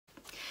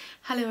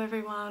Hello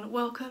everyone,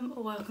 welcome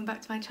or welcome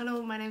back to my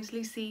channel. My name's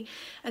Lucy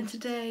and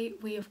today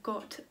we have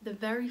got the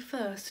very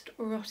first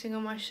rotting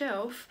on my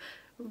shelf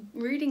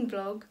reading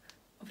vlog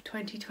of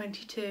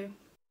 2022.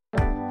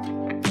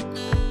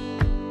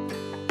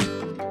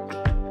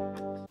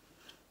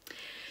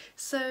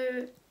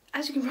 So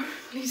as you can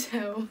probably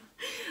tell,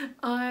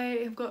 I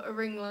have got a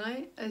ring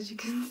light. As you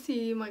can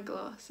see in my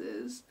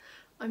glasses,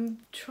 I'm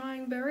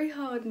trying very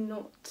hard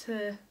not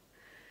to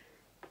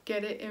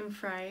get it in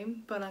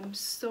frame, but I'm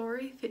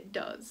sorry if it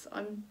does.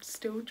 I'm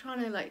still trying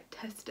to like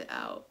test it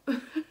out.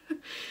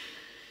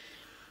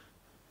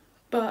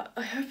 But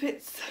I hope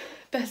it's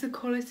better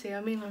quality.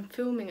 I mean, I'm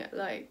filming at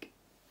like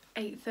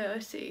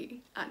 8:30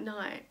 at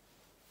night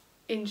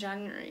in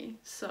January,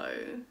 so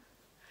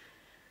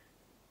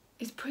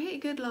it's pretty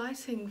good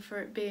lighting for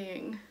it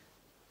being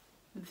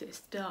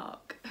this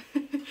dark.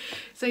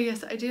 So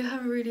yes, I do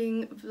have a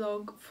reading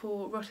vlog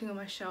for Rotting on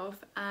My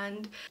Shelf,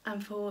 and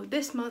for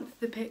this month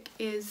the pick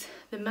is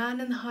The Man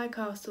in the High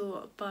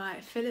Castle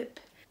by Philip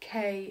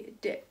K.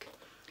 Dick,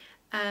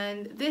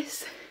 and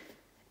this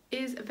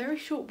is a very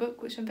short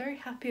book, which I'm very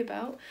happy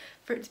about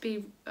for it to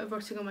be a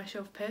Rotting on My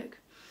Shelf pick.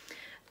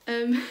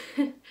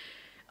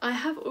 I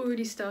have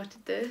already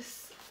started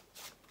this.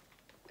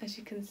 As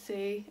you can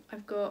see,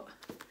 I've got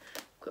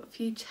a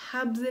few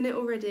tabs in it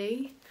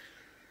already.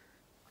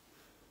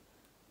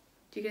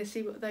 You're going to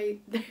see what they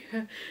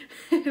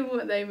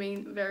what they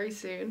mean very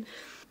soon.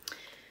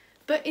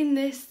 But in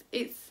this,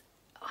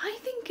 I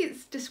think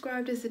it's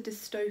described as a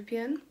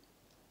dystopian.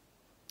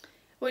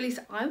 Well, at least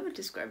I would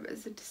describe it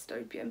as a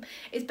dystopian.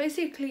 It's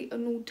basically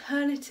an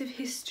alternative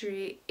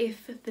history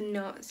if the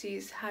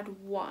Nazis had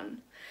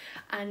won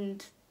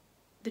and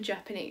the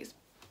Japanese.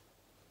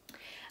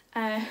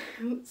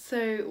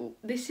 So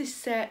this is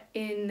set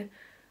in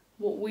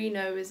what we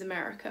know as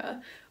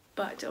America,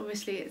 but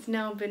obviously it's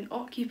now been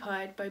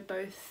occupied by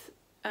both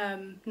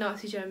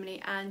Nazi Germany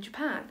and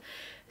Japan.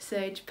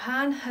 So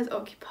Japan has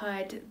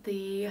occupied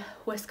the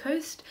west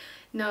coast,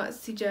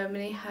 Nazi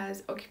Germany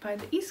has occupied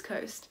the east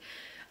coast,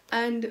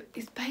 and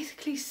it's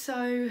basically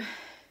so...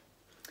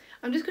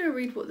 I'm just going to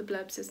read what the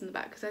blurb says in the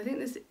back because I think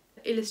this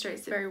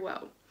illustrates it very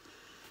well.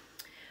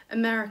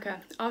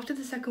 America. After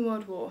the Second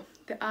World War,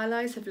 the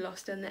Allies have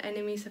lost and the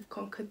enemies have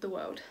conquered the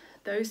world.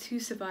 Those who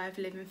survive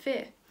live in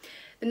fear.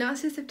 The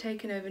Nazis have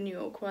taken over New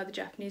York while the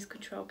Japanese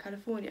control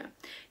California.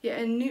 Yet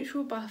in a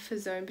neutral buffer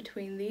zone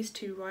between these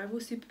two rival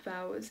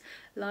superpowers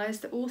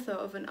lies the author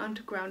of an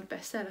underground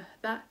bestseller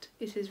that,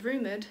 it is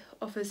rumoured,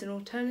 offers an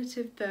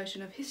alternative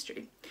version of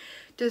history.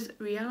 Does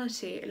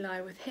reality lie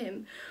with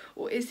him,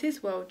 or is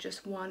his world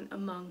just one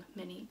among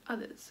many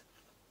others?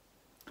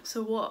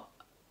 So what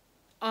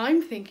I'm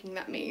thinking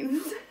that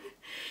means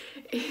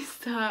is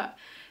that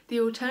the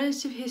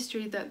alternative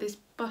history that this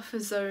buffer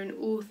zone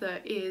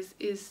author is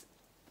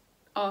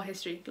our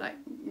history, like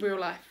real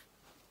life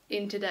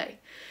in today.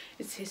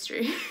 It's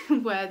history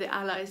where the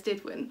Allies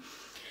did win.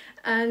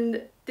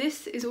 And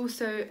this is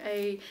also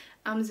a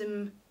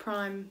Amazon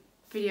Prime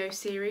video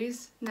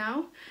series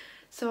now,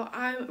 so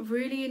I'm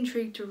really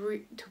intrigued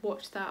to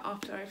watch that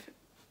after I've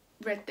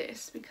read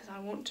this because I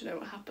want to know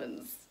what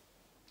happens,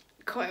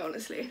 quite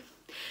honestly.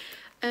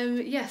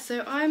 Yeah,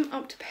 so I'm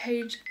up to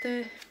page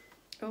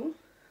oh,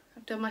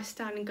 I've done my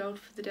standing gold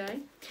for the day.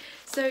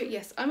 So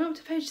yes, I'm up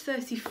to page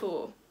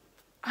 34.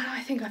 And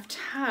I think I've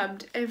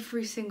tabbed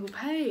every single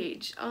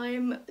page.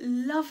 I'm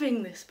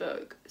loving this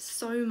book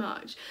so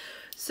much.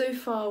 So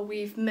far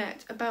we've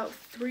met about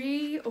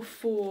 3 or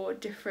 4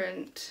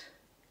 different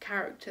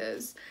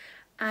characters,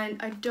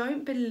 and I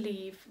don't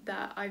believe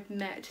that I've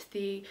met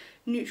the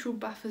neutral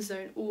buffer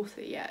zone author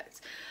yet.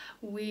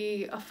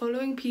 We are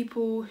following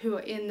people who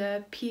are in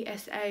the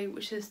PSA,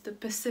 which is the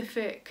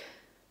Pacific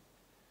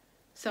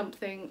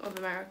something of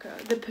America.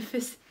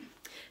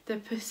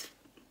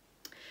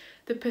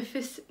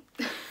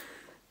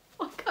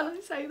 What can I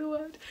say the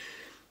word?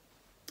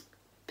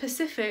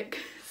 Pacific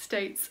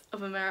States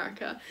of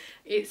America.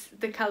 It's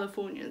the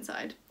Californian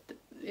side.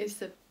 It's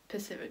the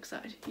Pacific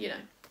side, you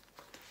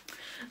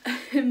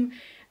know.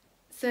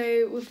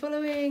 So we're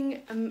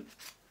following,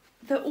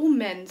 they're all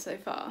men so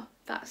far.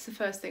 That's the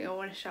first thing I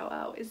want to shout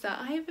out, is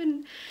that I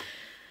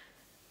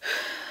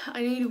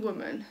need a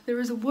woman. There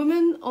is a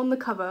woman on the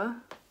cover.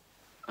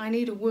 I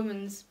need a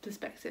woman's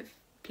perspective,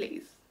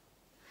 please.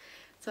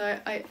 So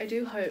I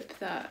do hope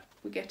that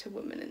we get a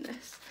woman in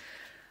this.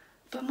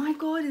 But my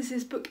god, is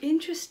this book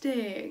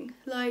interesting?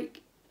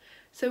 Like,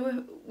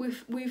 so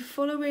we're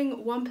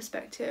following one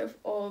perspective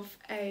of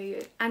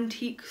a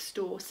antique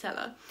store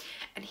seller,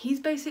 and he's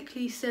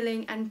basically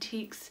selling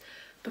antiques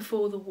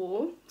before the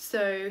war.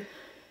 So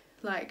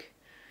like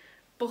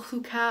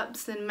bottle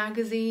caps and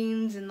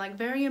magazines and like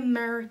very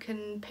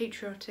American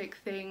patriotic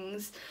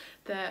things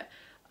that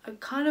are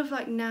kind of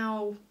like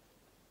now,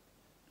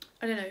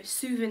 I don't know,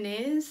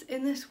 souvenirs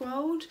in this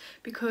world,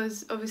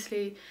 because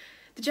obviously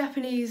the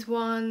Japanese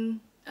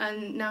won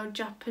and now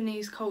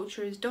Japanese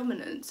culture is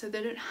dominant, so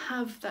they don't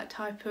have that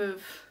type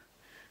of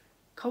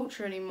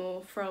culture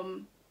anymore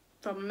from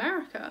from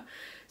America.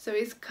 So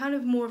it's kind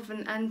of more of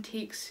an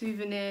antique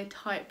souvenir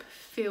type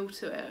feel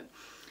to it.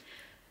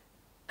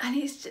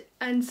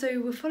 And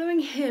so we're following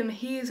him.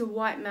 He is a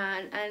white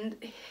man, and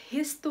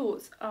his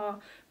thoughts are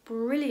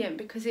brilliant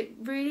because it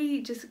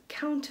really just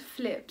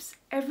counterflips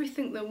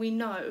everything that we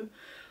know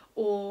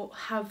or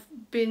have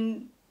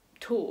been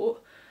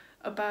taught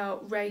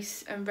about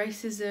race and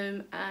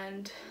racism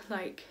and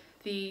like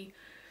the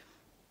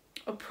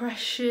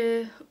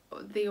oppression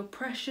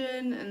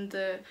and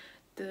the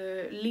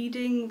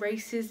leading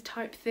races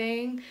type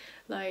thing,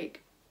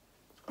 like,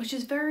 which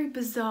is very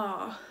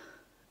bizarre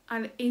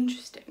and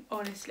interesting,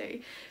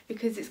 honestly,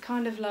 because it's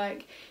kind of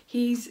like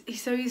he's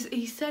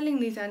selling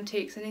these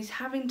antiques, and he's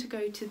having to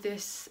go to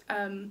this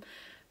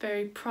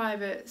very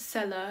private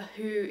seller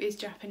who is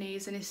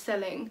Japanese and is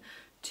selling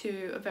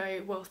to a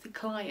very wealthy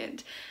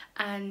client,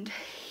 and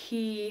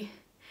the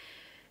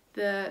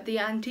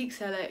antique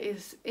seller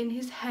is in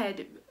his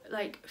head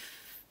like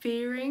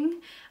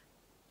fearing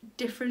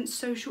different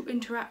social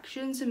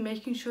interactions and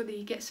making sure that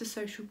he gets the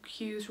social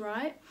cues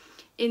right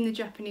in the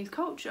Japanese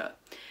culture.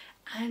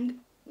 And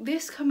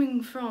this,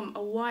 coming from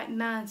a white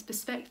man's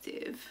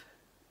perspective,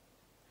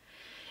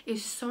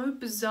 is so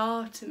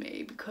bizarre to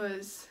me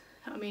because,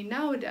 I mean,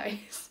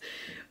 nowadays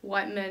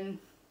white men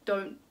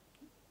don't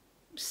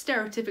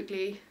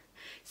stereotypically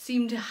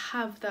seem to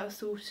have that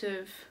sort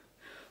of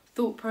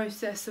thought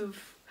process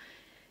of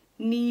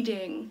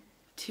needing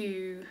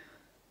to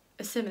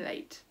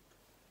assimilate,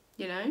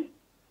 you know?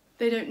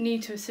 They don't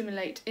need to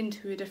assimilate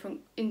into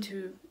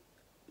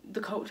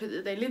the culture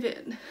that they live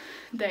in.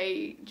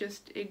 They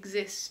just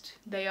exist.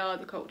 They are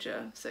the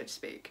culture, so to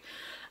speak.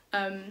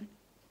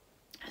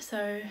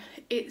 So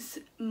it's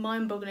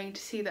mind-boggling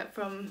to see that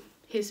from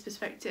his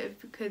perspective,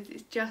 because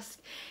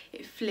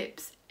it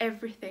flips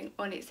everything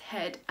on its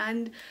head.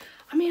 And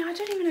I mean, I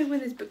don't even know when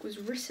this book was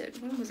written.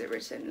 When was it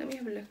written? Let me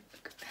have a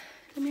look.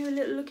 Let me have a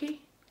little looky.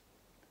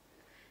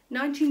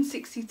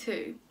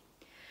 1962.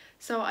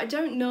 So I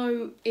don't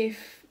know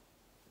if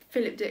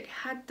Philip Dick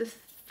had the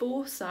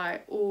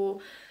foresight or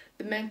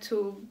the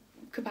mental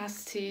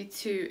capacity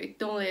to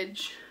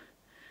acknowledge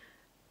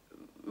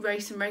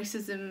race and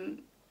racism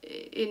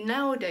in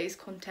nowadays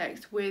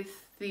context,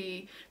 with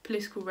the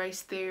political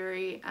race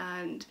theory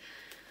and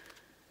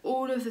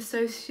all of the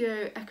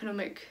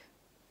socio-economic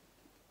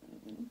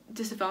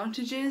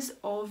disadvantages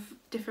of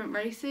different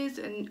races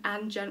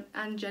and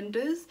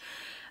genders.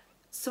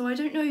 So I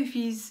don't know if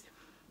he's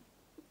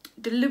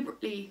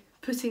deliberately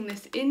putting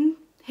this in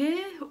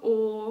here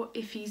or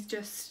if he's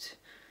just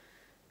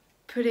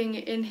putting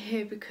it in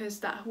here because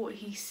that's what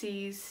he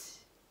sees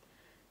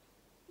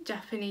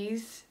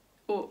Japanese,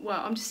 or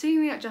well, I'm just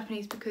seeing that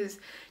Japanese because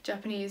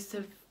Japanese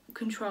have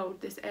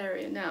controlled this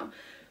area now,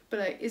 but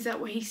like, is that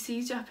what he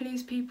sees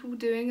Japanese people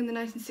doing in the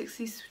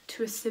 1960s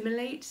to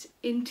assimilate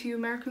into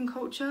American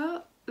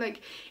culture?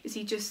 Like, is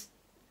he just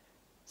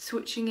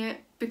switching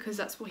it because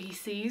that's what he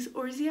sees,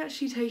 or is he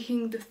actually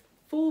taking the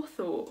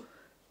forethought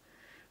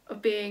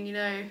of being, you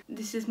know,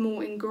 this is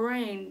more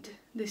ingrained,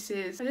 this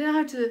is, I don't know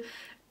how to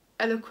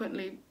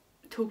eloquently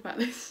talk about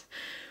this,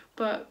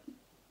 but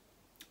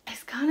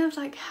it's kind of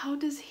like, how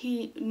does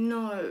he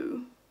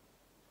know?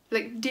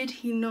 Like, did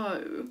he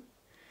know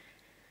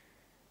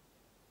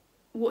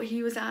what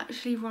he was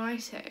actually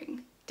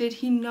writing? Did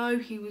he know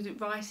he was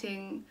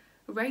writing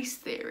race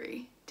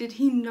theory? Did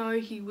he know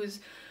he was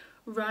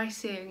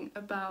writing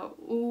about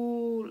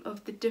all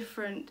of the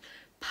different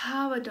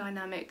power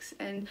dynamics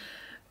and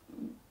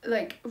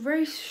like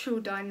racial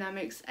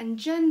dynamics and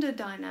gender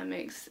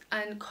dynamics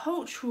and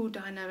cultural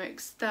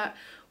dynamics that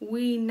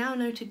we now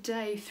know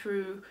today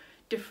through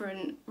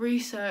different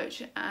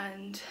research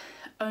and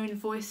own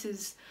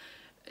voices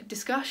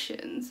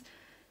discussions?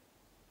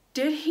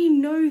 Did he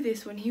know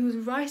this when he was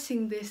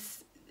writing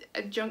this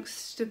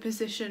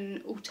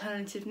juxtaposition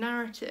alternative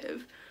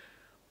narrative,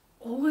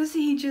 or was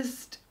he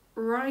just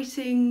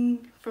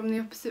writing from the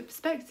opposite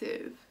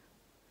perspective?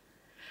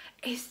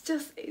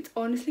 It's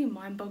honestly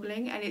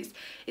mind-boggling, and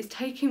it's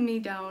taking me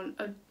down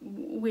a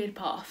weird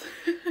path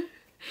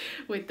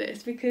with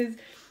this, because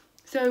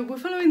so we're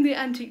following the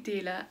antique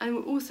dealer and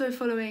we're also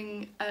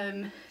following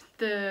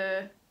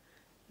the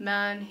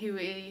man who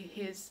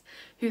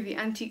the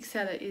antique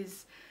seller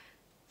is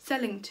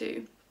selling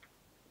to,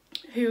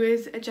 who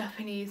is a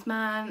Japanese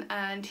man,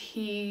 and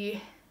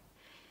he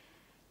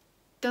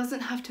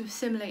doesn't have to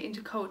assimilate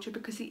into culture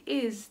because he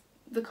is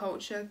the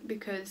culture,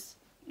 because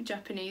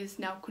Japanese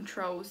now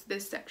controls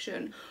this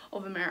section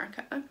of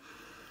America.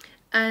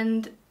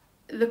 And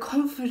the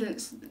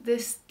confidence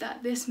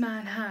that this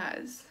man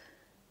has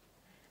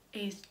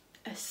is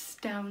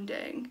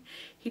astounding.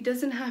 He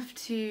doesn't have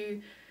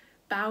to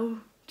bow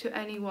to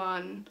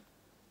anyone.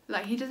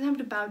 Like, he doesn't have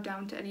to bow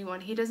down to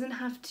anyone. He doesn't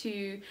have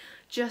to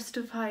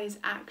justify his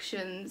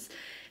actions.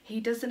 He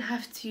doesn't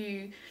have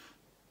to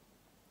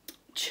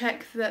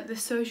check that the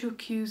social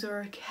cues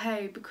are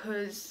okay,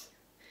 because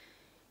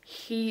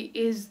he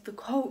is the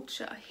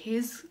culture.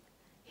 His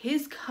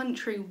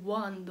country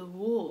won the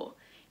war.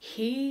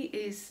 He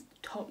is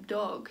top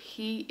dog.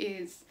 He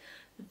is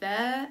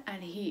there,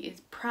 and he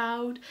is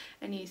proud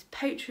and he's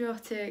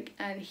patriotic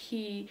and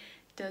he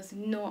does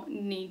not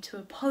need to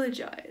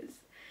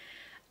apologize.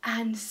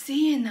 And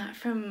seeing that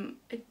from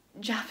a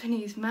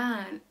Japanese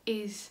man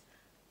is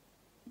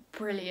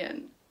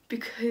brilliant,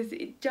 because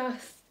it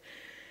just,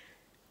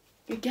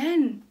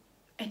 again,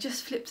 it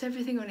just flips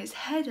everything on its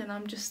head, and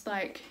I'm just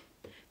like,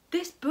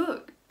 this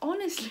book,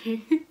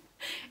 honestly,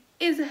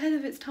 is ahead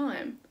of its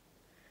time,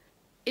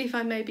 if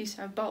I may be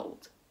so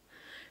bold,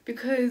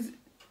 because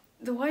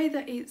the way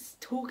that it's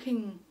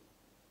talking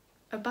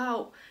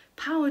about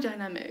power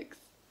dynamics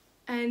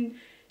and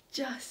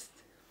just,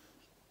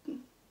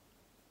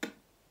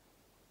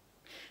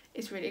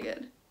 it's really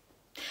good.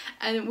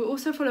 And we're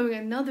also following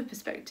another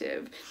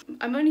perspective.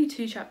 I'm only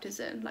 2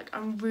 chapters in, like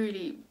I'm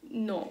really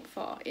not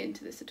far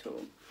into this at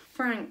all.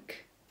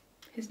 Frank,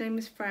 his name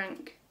is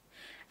Frank,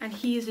 and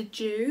he is a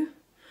Jew.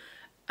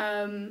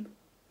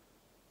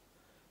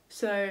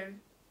 So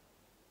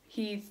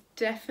he's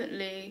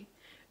definitely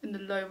in the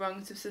low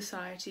rungs of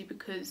society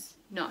because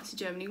Nazi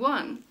Germany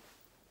won.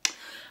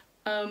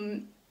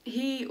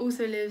 He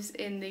also lives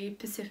in the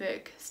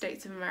Pacific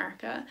States of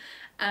America,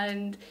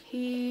 and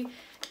he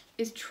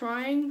is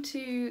trying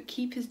to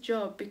keep his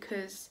job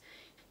because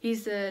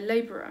he's a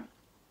labourer.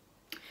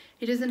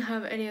 He doesn't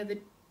have any other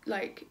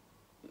like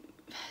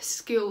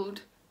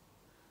skilled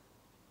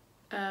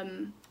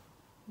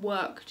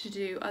work to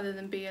do other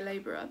than be a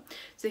labourer.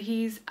 So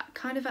he's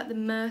kind of at the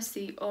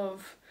mercy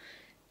of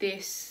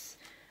this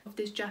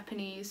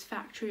Japanese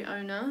factory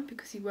owner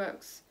because he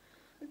works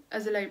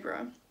as a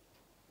labourer.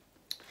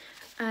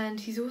 And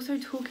he's also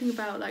talking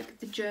about like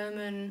the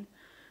German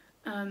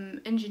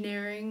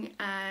engineering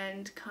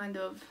and kind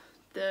of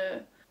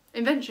the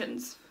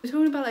inventions. We're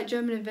talking about like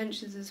German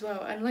inventions as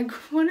well, and like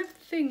one of the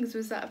things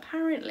was that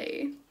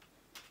apparently,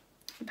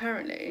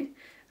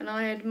 and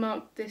I had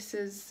marked this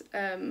as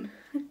if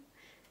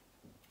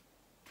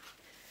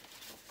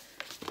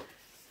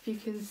you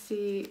can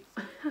see,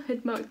 I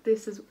had marked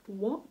this as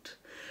what?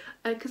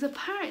 Because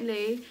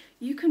apparently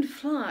you can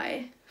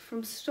fly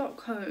from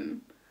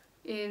Stockholm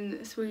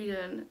in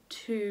Sweden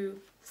to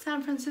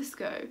San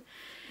Francisco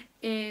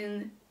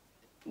in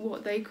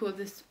what they call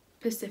the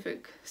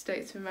Pacific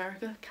States of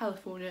America,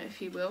 California if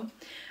you will,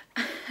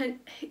 and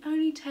it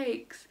only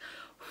takes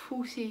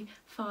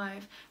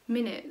 45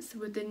 minutes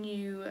with the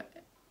new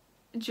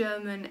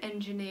German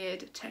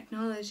engineered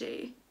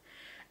technology.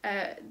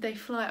 They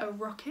fly a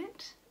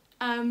rocket,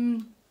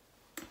 and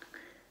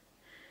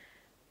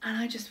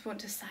I just want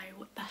to say,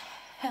 what the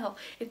hell,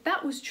 if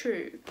that was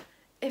true,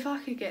 if I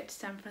could get to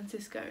San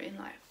Francisco in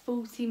like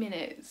 40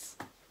 minutes,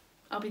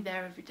 I'll be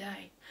there every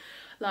day.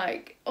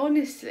 Like,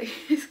 honestly,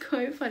 it's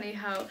quite funny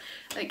how,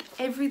 like,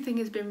 everything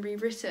has been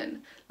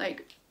rewritten.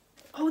 Like,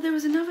 oh, there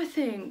was another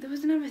thing,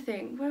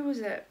 where was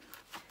it?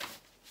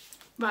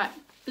 Right,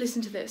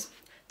 listen to this.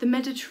 The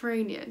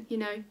Mediterranean, you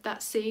know,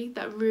 that sea,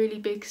 that really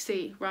big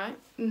sea, right?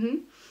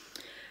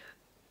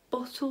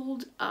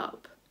 Bottled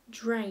up,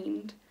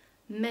 drained,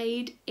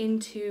 made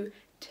into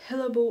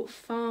tillable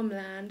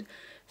farmland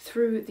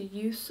through the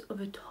use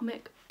of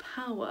atomic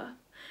power.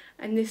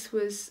 And this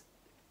was,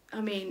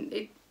 I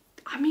mean,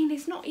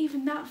 it's not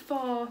even that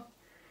far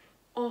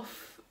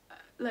off,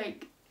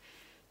 like,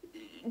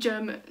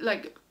 German,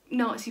 like,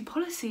 Nazi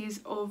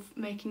policies of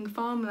making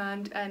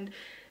farmland and,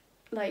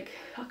 like,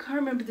 I can't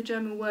remember the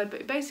German word,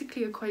 but it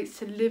basically equates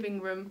to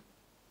living room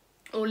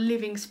or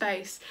living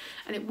space.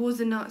 And it was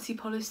a Nazi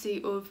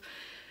policy of,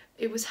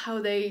 it was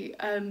how they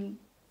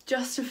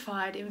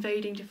justified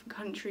invading different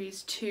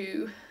countries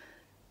to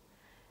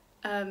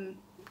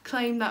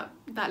claim that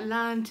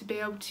land to be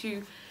able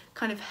to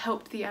kind of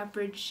help the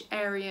average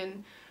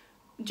Aryan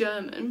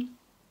German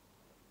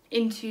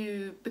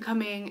into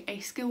becoming a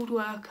skilled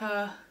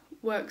worker,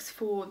 works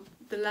for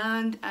the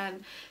land,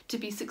 and to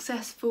be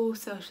successful,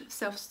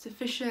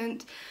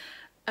 self-sufficient.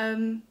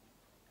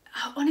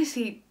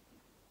 Honestly,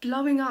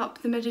 blowing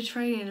up the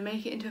Mediterranean and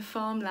make it into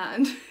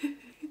farmland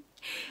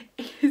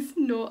is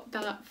not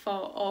that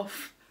far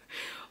off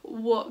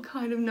what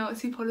kind of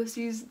Nazi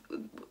policies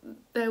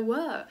there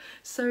were.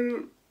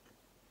 So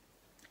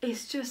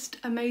it's just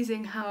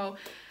amazing how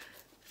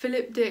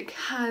Philip Dick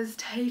has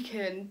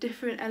taken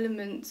different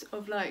elements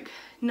of like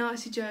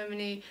Nazi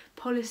Germany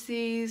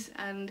policies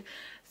and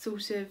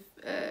sort of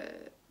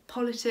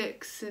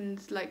politics and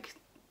like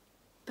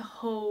the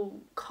whole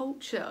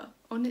culture,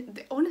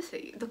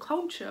 honestly, the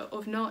culture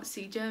of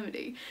Nazi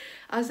Germany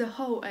as a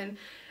whole, and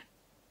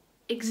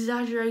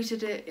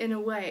exaggerated it in a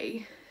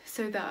way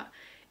so that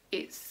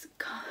it's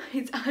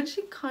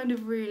actually kind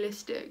of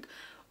realistic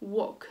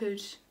what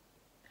could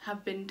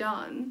have been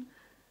done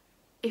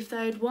if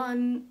they had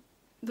won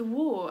the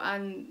war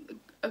and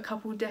a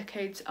couple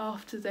decades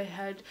after they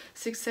had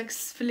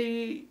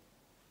successfully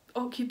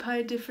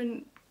occupied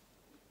different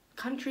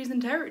countries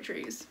and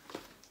territories.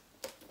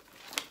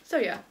 So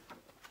yeah,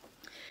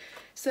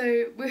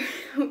 so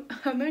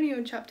I'm only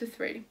on chapter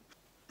 3,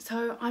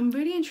 so I'm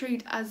really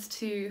intrigued as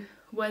to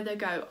where they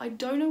go. I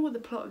don't know what the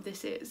plot of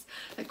this is.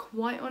 Like,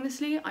 quite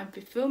honestly, I've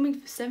been filming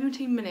for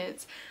 17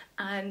 minutes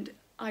and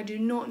I do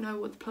not know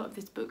what the plot of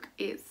this book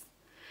is.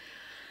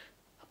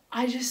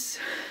 I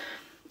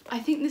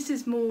think this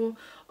is more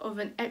of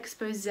an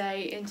expose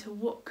into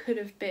what could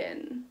have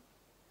been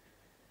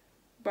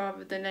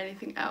rather than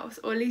anything else,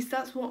 or at least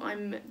that's what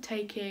I'm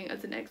taking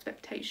as an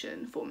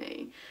expectation for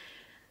me,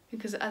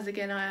 because as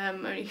again I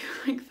am only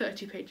like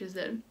 30 pages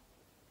in.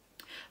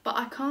 But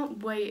I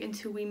can't wait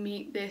until we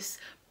meet this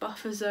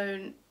buffer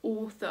zone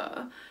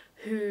author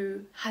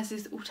who has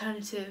this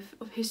alternative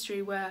of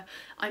history where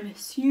I'm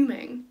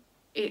assuming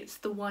it's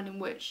the one in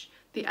which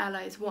the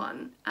Allies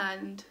won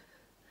and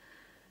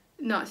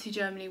Nazi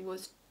Germany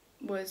was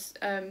what's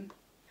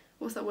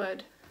that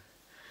word?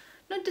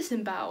 Not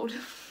disemboweled.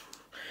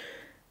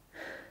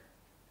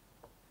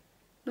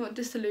 Not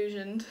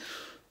disillusioned.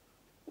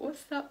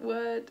 What's that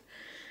word?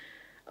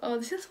 Oh,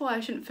 this is why I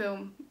shouldn't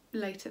film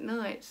late at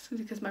night,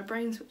 because my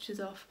brain switches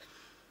off.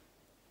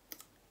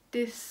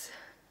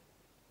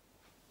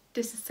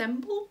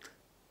 Disassembled?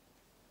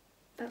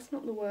 That's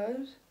not the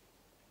word.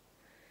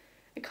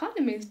 It kind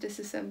of means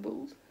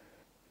disassembled.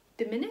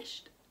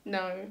 Diminished?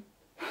 No.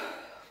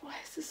 Why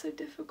is this so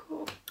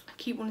difficult? I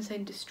keep wanting to say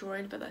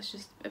destroyed, but that's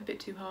just a bit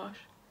too harsh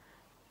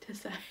to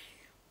say.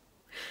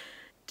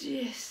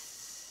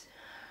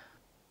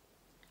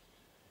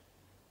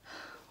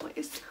 What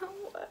is that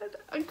word?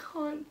 I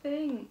can't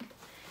think.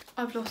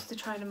 I've lost the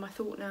train of my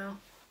thought now.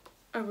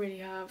 I really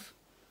have.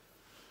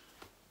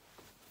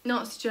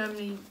 Nazi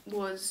Germany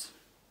was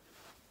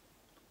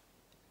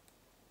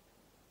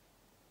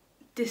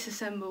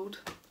disassembled.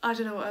 I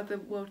don't know what other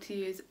word to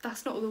use.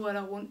 That's not the word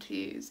I want to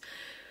use.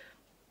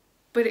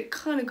 But it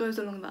kind of goes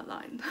along that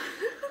line.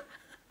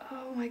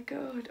 Oh my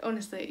god.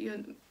 Honestly,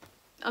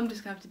 I'm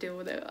just gonna have to deal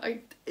with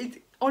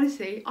it.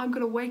 Honestly, I'm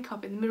gonna wake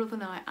up in the middle of the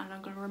night and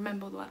I'm gonna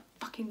remember what that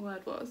fucking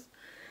word was.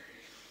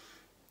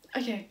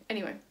 Okay,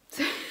 anyway.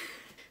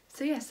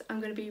 So yes, I'm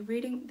gonna be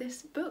reading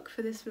this book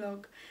for this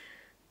vlog.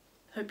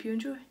 Hope you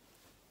enjoy.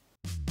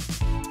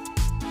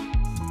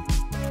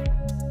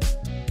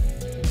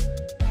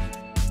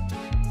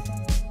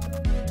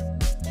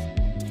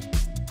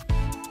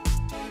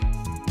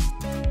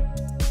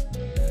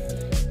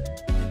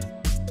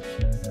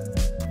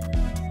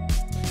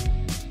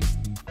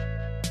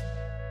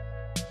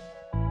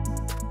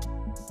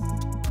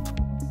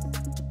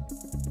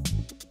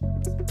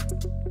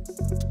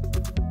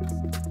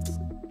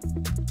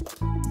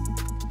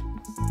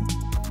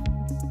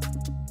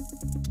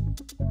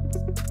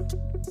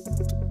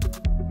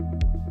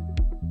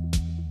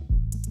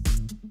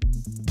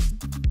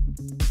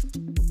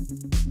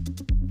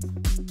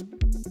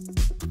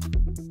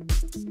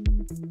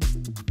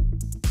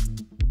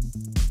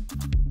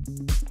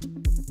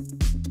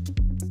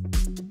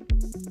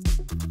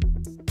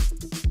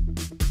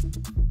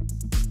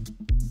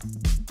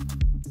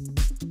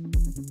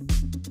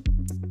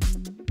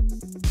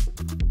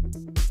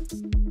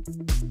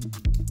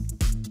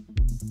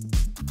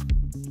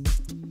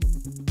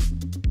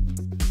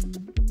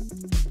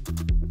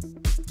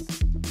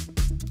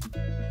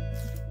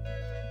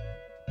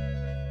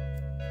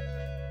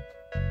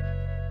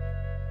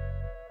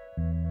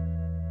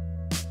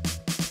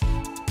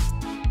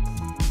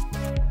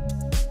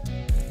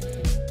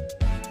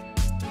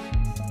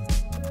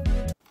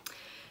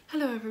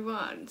 Hello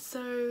everyone,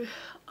 so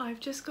I've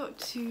just got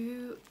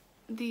to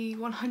the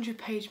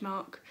 100-page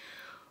mark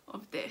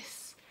of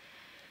this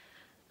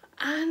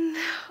and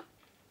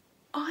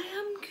I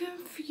am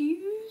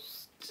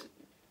confused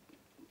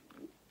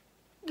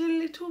a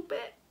little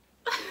bit.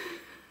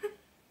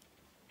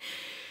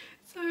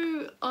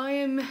 So I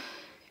am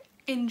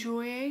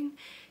enjoying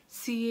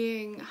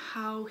seeing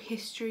how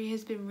history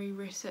has been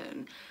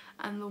rewritten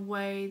and the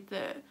way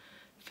that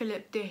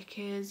Philip Dick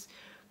is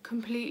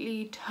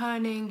completely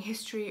turning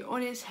history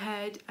on its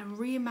head and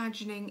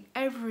reimagining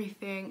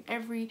everything,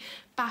 every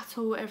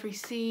battle, every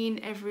scene,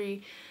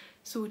 every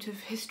sort of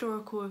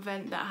historical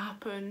event that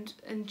happened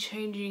and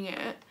changing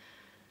it.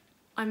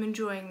 I'm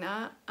enjoying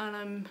that and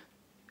I'm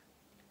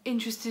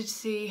interested to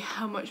see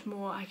how much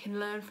more I can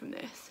learn from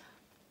this.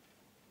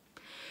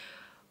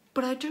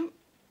 But I don't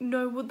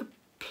know what the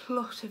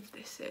plot of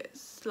this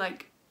is.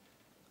 Like,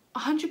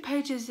 100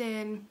 pages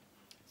in,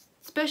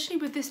 especially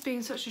with this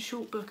being such a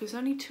short book, it's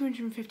only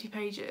 250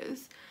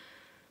 pages,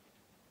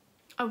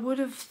 I would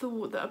have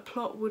thought that a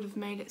plot would have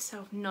made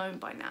itself known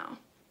by now.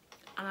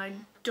 And I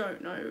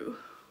don't know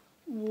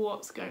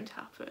what's going to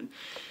happen.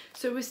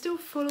 So we're still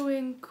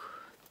following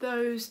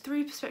those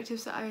three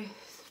perspectives that I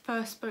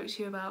first spoke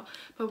to you about,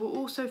 but we're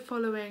also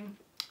following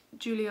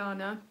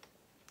Juliana,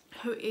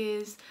 who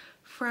is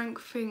Frank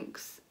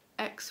Fink's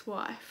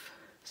ex-wife.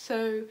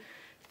 So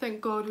thank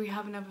God we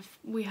have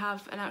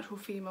an actual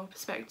female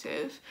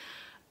perspective.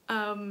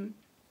 And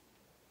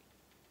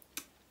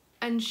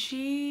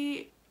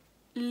she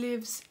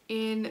lives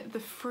in the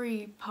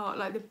free part,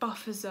 like the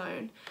buffer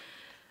zone,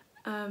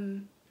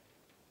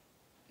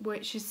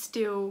 which is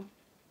still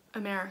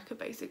America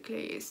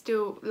basically. It's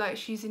still like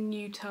she's in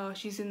Utah,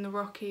 she's in the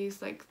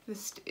Rockies, like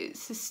this,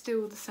 it's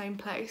still the same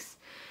place.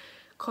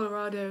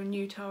 Colorado and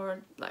Utah are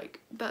like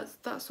that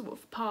sort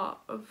of part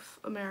of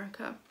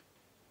America.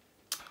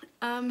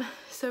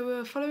 So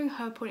we're following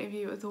her point of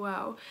view as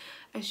well,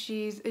 as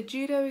she's a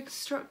judo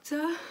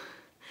instructor.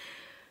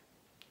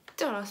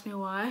 Don't ask me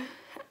why.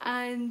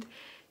 And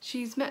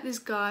she's met this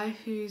guy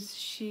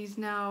she's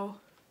now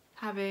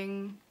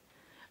having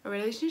a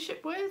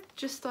relationship with.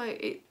 Just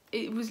like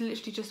it was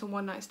literally just a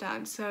one-night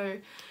stand. So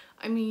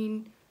I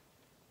mean,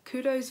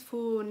 kudos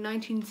for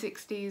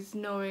 1960s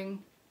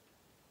knowing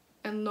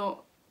and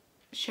not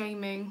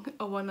shaming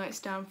a one-night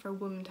stand for a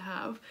woman to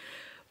have.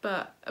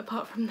 But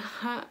apart from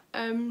that,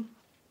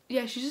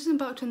 yeah, she's just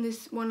embarked on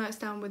this one-night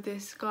stand with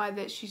this guy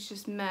that she's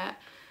just met,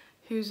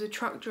 who's a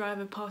truck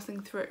driver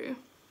passing through,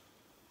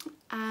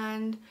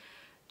 and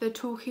they're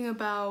talking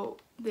about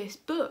this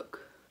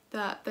book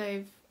that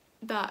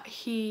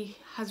he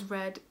has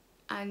read,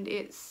 and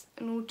it's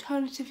an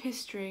alternative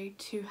history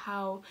to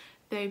how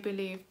they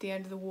believed the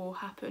end of the war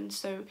happened.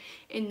 So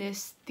in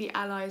this, the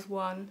Allies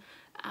won,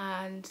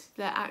 and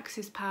their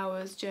Axis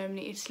powers,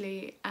 Germany,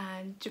 Italy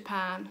and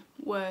Japan,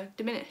 were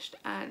diminished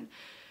and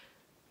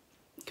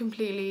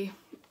completely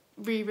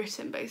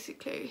rewritten,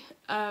 basically.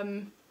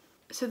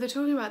 So they're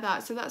talking about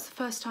that. So that's the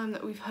first time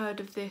that we've heard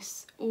of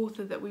this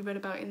author that we read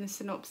about in the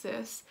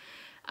synopsis.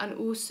 And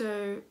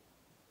also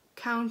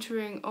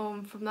countering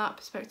on from that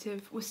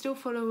perspective, we're still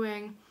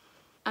following,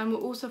 and we're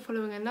also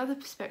following another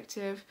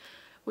perspective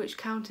which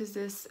counters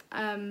this,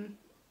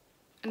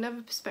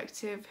 another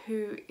perspective,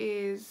 who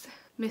is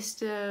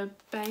Mr.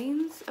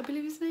 Baines, I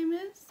believe his name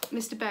is?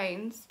 Mr.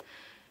 Baines,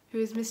 who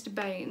is Mr.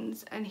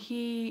 Baines, and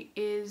he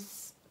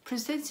is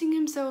presenting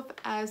himself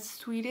as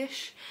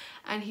Swedish,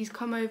 and he's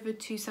come over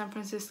to San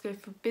Francisco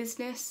for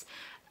business.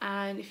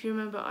 And if you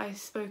remember, I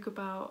spoke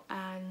about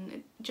a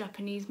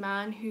Japanese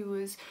man who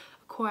was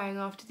acquiring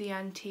after the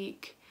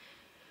antique,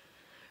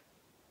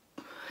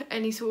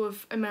 any sort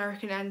of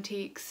American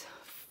antiques,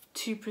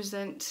 to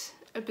present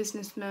a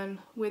businessman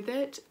with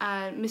it,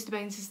 and Mr.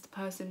 Baines is the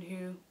person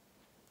who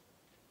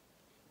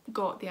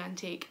got the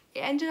antique. It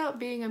ended up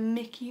being a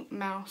Mickey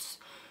Mouse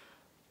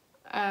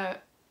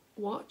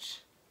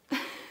watch.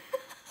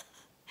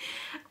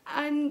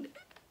 And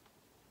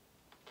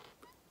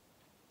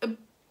a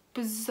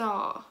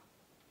bizarre,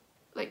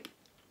 like,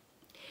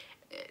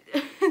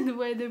 the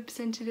way they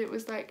presented it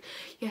was like,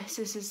 yes,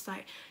 this is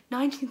like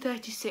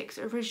 1936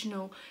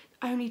 original,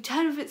 only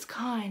 10 of its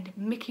kind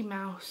Mickey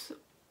Mouse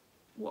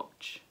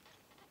watch.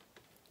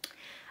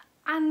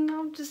 And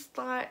I'm just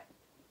like,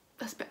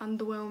 that's a bit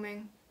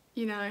underwhelming,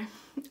 you know.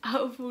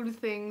 Out of all the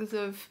things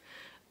of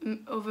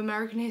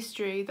American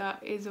history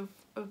that is of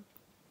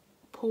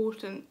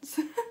importance,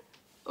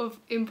 of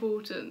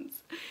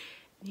importance,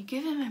 you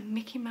give him a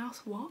Mickey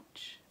Mouse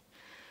watch?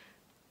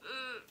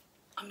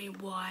 I mean,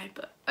 why?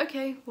 But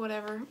okay,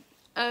 whatever.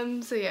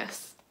 So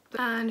yes.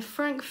 And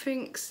Frank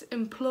Fink's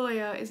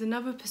employer is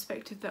another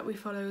perspective that we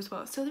follow as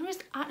well. So there is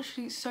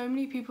actually so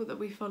many people that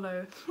we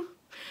follow.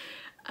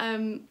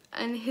 And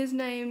his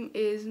name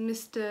is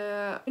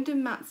Mr.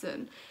 Wyndham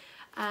Matson,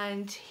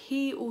 and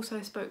he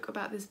also spoke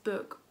about this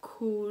book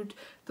called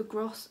The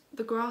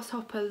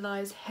Grasshopper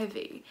Lies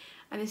Heavy,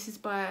 and this is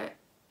by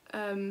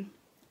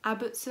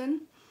Abbottson,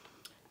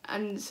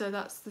 and so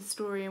that's the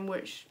story in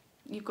which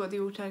you've got the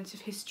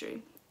alternative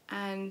history,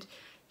 and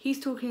he's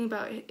talking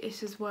about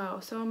it as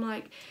well. So I'm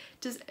like,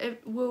 is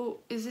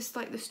this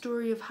like the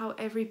story of how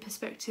every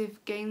perspective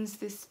gains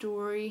this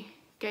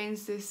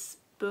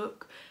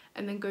book,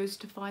 and then goes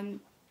to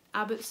find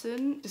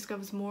Abbottson,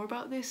 discovers more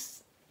about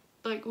this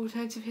like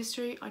alternative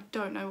history? I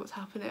don't know what's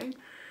happening.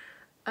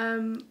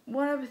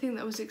 One other thing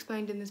that was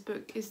explained in this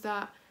book is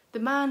that the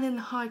man in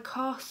the high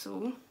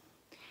castle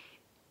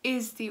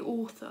is the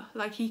author.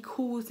 Like, he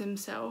calls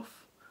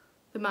himself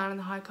the man in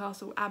the high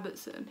castle,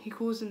 Abbottson. He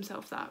calls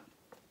himself that.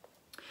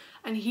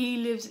 And he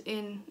lives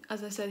in,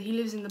 as I said, he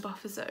lives in the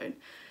buffer zone.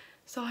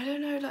 So I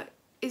don't know, like,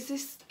 is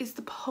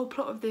the whole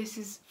plot of this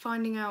is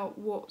finding out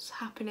what's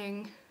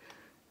happening?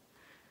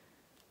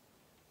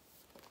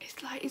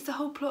 It's like, is the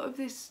whole plot of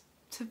this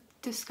to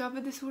discover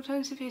this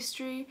alternative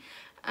history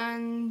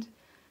and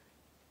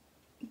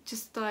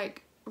just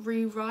like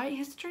rewrite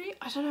history?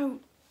 I don't know,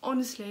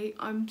 honestly,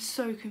 I'm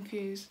so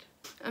confused.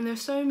 And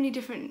there's so many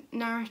different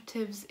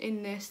narratives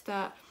in this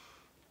that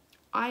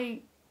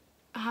I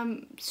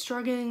am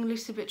struggling a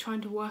little bit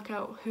trying to work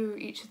out who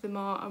each of them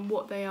are and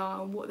what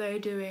they're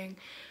doing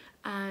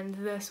and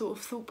their sort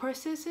of thought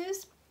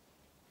processes.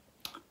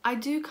 I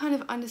do kind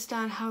of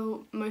understand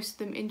how most of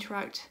them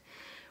interact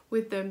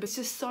with them, but it's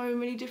just so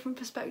many different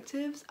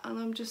perspectives, and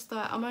I'm just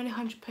like, I'm only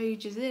 100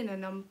 pages in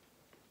and I'm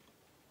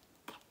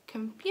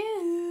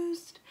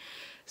confused.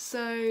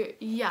 So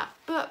yeah,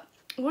 but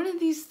one of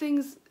these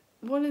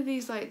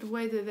like the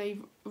way that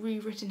they've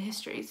rewritten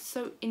history is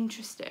so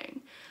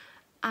interesting,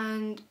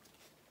 and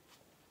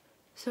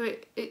so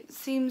it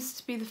seems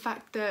to be the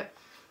fact that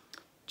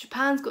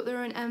Japan's got their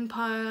own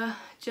empire,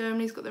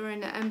 Germany's got their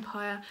own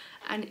empire,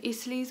 and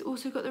Italy's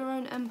also got their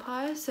own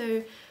empire.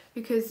 So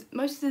because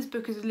most of this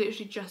book has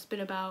literally just been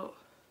about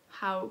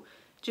how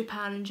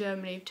Japan and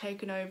Germany have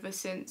taken over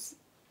since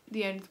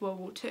the end of World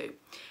War II.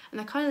 And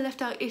I kind of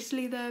left out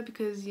Italy there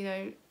because, you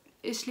know,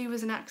 Italy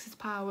was an Axis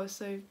power,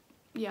 so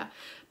yeah.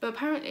 But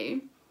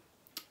apparently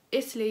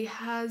Italy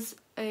has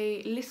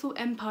a little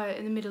empire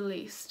in the Middle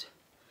East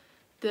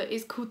that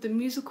is called the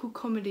musical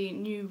comedy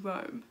New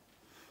Rome.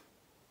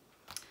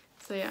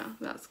 So yeah,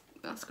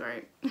 that's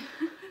great.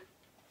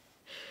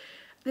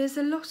 There's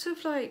a lot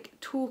of like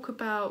talk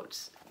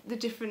about the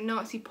different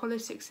Nazi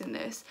politics in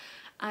this,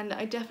 and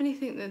I definitely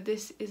think that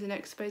this is an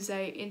expose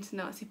into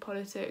Nazi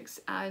politics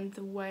and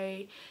the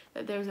way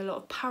that there's a lot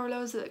of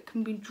parallels that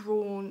can be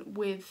drawn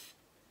with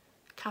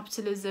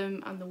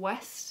capitalism and the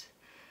West,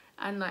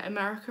 and like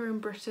America and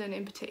Britain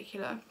in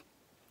particular.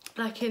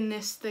 Like in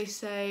this, they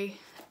say,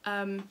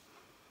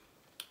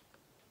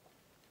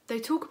 they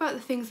talk about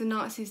the things the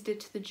Nazis did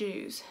to the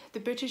Jews.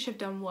 The British have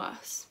done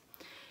worse.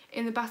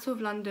 In the Battle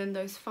of London,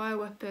 those fire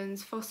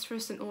weapons,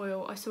 phosphorus and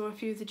oil, I saw a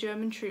few of the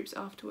German troops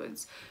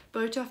afterwards.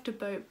 Boat after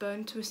boat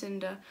burned to a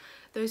cinder.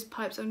 Those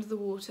pipes under the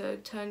water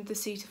turned the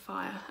sea to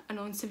fire, and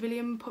on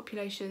civilian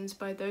populations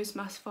by those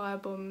mass fire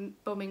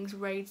bombings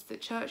raids that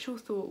Churchill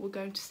thought were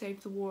going to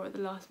save the war at the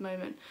last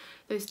moment.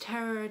 Those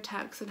terror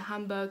attacks in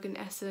Hamburg and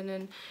Essen,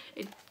 and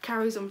it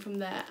carries on from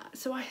there.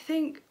 So I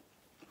think,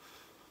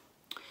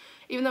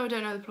 even though I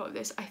don't know the plot of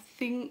this, I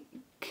think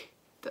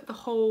that the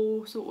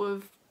whole sort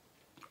of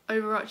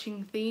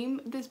overarching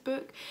theme of this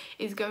book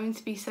is going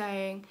to be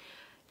saying,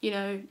 you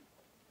know,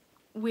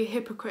 we're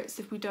hypocrites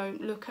if we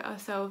don't look at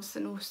ourselves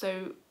and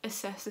also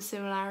assess the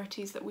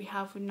similarities that we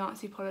have with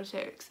Nazi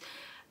politics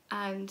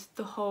and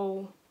the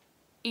whole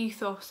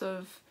ethos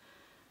of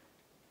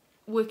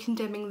we're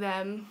condemning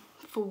them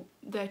for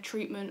their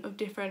treatment of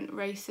different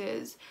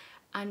races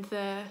and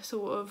their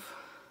sort of,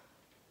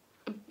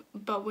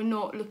 but we're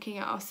not looking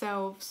at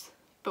ourselves.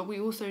 But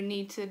we also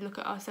need to look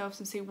at ourselves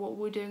and see what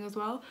we're doing as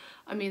well.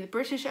 I mean, the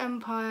British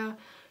Empire,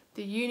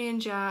 the Union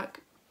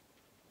Jack,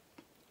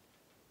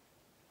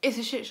 it's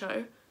a shit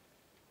show,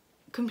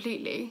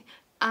 completely.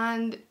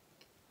 And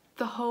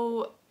the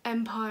whole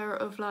empire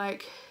of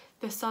like,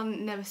 the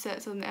sun never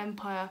sets on the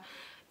empire,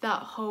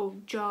 that whole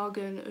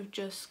jargon of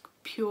just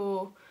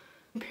pure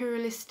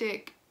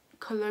imperialistic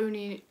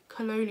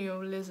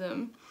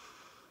colonialism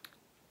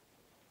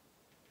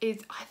is,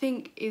 I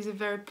think, is a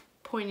very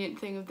poignant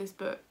thing of this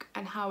book,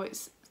 and how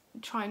it's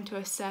trying to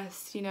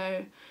assess, you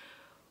know,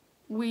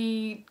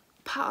 we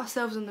pat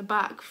ourselves on the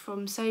back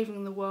from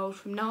saving the world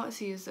from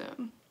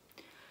Nazism,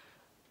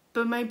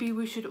 but maybe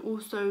we should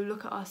also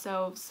look at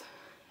ourselves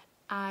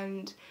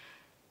and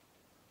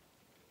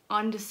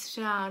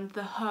understand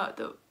the hurt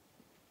that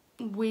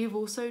we've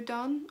also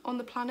done on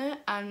the planet,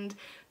 and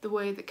the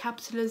way that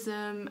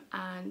capitalism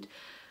and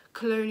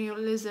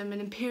colonialism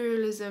and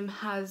imperialism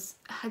has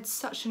had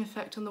such an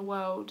effect on the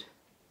world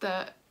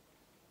that,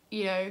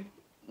 you know,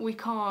 we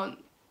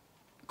can't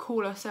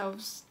call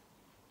ourselves,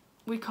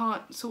 we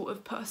can't sort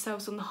of put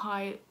ourselves on the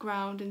high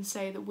ground and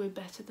say that we're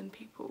better than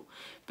people,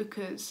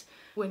 because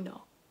we're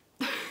not.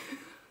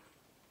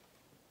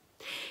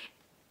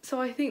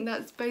 So I think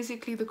that's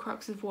basically the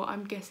crux of what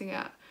I'm getting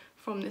at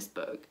from this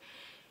book.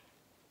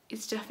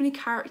 It's definitely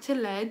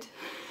character-led.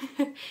 If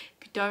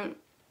you don't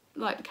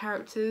like the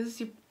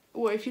characters,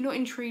 or if you're not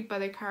intrigued by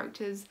their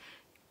characters,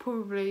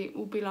 probably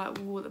will be like,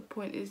 well, what the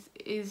point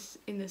is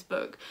in this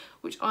book,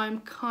 which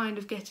I'm kind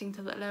of getting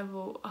to that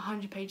level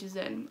 100 pages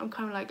in. I'm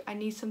kind of like, I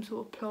need some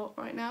sort of plot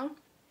right now.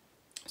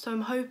 So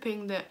I'm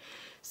hoping that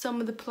some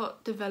of the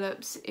plot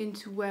develops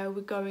into where we're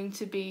going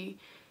to be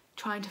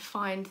trying to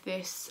find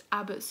this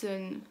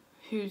Abbottson,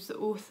 who's the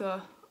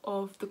author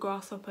of The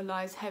Grasshopper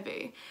Lies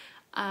Heavy,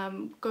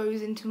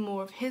 goes into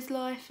more of his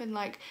life and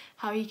like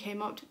how he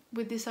came up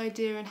with this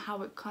idea and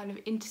how it kind of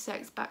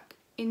intersects back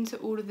into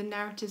all of the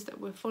narratives that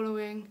we're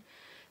following.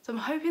 So I'm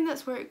hoping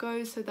that's where it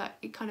goes, so that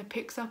it kind of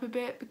picks up a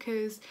bit,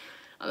 because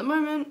at the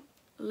moment,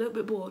 a little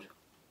bit bored,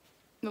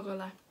 not gonna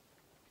lie.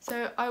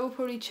 So I will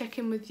probably check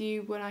in with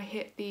you when I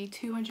hit the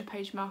 200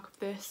 page mark of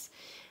this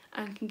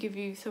and can give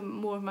you some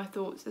more of my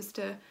thoughts as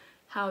to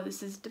how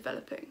this is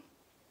developing.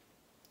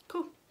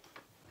 Cool.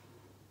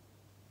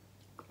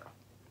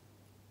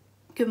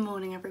 Good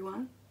morning,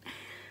 everyone.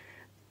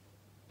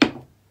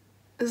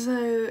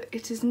 So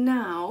it is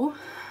now,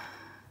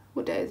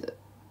 what day is it?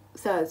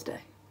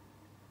 Thursday.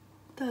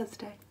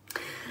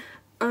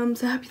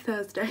 So happy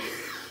Thursday.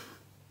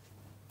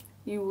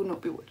 You will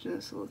not be watching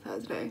this on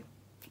Thursday.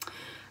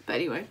 But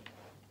anyway,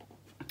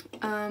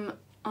 I'm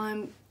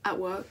at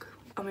work.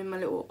 I'm in my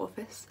little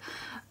office.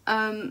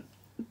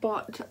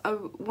 But I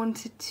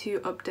wanted to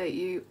update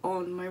you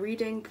on my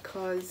reading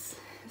because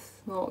it's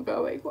not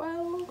going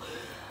well.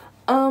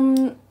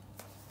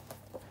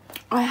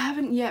 I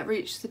haven't yet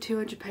reached the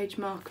 200 page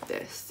mark of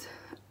this.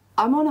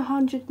 I'm on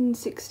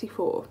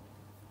 164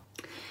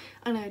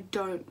 and I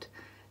don't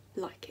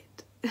like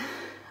it.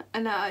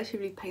 And that actually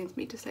really pains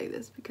me to say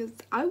this, because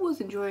I was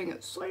enjoying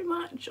it so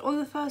much on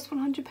the first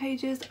 100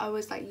 pages. I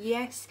was like,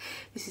 yes,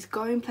 this is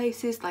going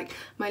places. Like,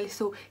 my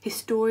little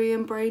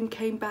historian brain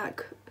came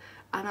back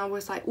and I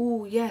was like,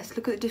 oh yes,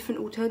 look at the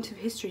different alternative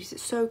histories,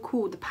 it's so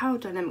cool. The power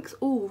dynamics,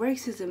 oh,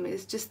 racism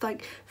is just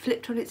like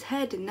flipped on its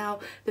head, and now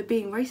they're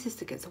being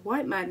racist against a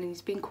white man and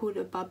he's being called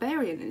a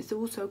barbarian, and it's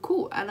all so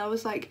cool. And I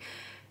was like,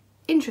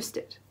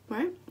 interested.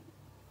 right?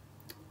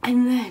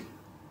 And then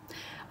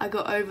I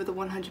got over the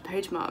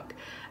 100-page mark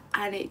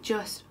and it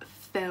just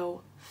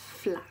fell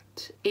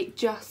flat. It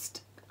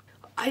just,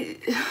 I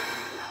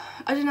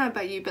don't know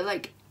about you, but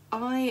like,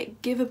 I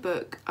give a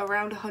book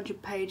around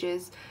 100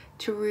 pages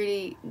to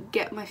really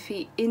get my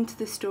feet into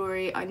the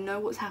story. I know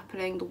what's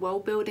happening, the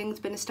world building's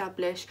been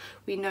established,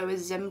 we know a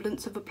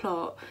semblance of a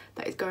plot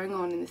that is going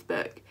on in this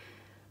book.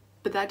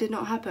 But that did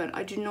not happen.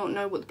 I do not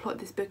know what the plot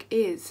of this book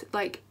is.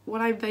 Like,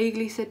 when I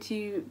vaguely said to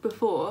you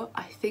before,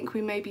 I think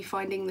we may be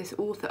finding this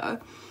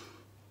author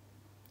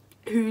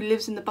who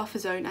lives in the buffer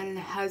zone and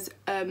has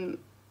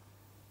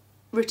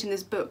written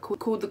this book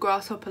called The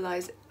Grasshopper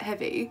Lies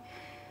Heavy,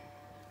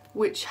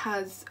 which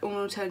has an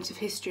alternative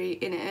history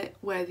in it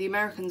where the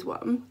Americans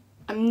won.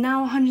 I'm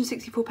now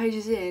 164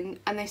 pages in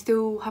and they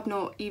still have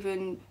not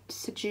even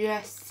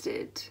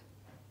suggested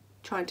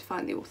trying to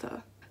find the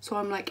author. So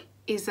I'm like,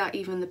 is that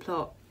even the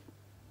plot?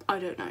 I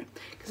don't know.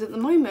 Because at the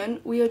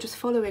moment we are just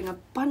following a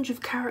bunch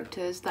of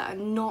characters that are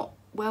not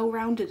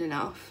well-rounded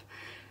enough,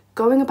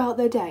 going about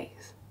their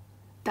days.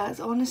 That's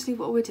honestly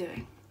what we're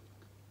doing.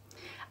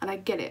 And I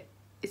get it.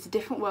 It's a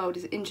different world,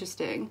 it's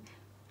interesting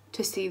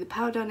to see the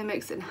power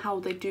dynamics and how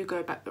they do go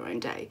about their own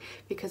day.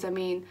 Because I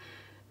mean,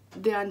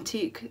 the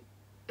antique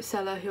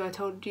seller who I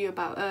told you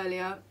about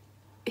earlier,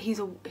 he's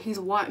a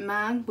white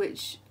man,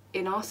 which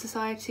in our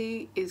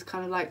society is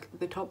kind of like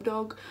the top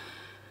dog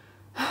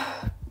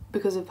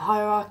because of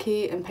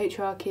hierarchy and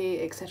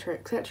patriarchy, etc,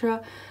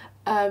 etc.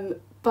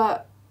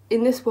 But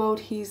in this world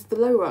he's the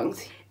low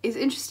rungs. It's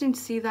interesting to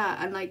see that.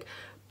 And like,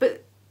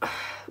 but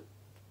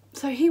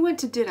so he went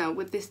to dinner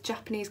with this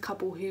Japanese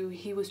couple who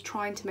he was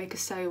trying to make a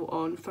sale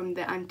on from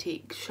the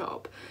antique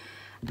shop,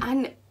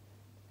 and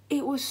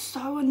it was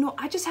so annoying.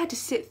 I just had to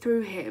sit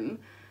through him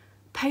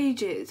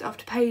pages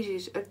after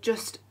pages of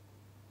just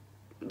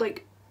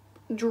like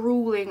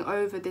drooling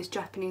over this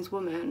Japanese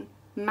woman,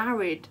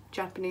 married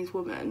Japanese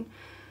woman,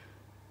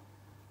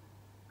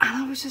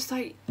 and I was just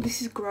like,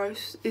 this is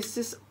gross.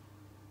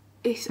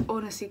 It's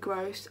honestly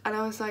gross. And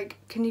I was like,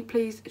 can you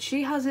please,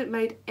 she hasn't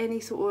made any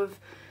sort of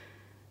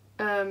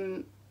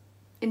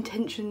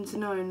intentions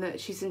known that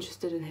she's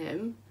interested in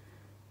him.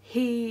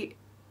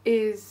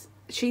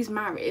 She's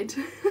married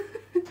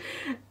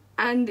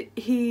and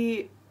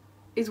he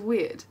is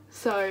weird.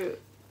 So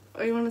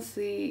I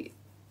honestly,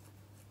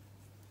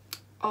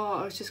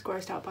 I was just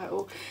grossed out by it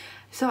all.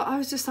 So I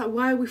was just like,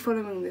 why are we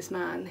following this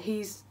man?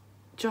 He's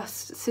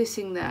just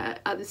sitting there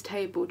at this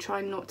table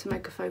trying not to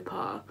make a faux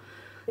pas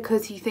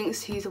because he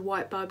thinks he's a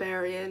white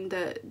barbarian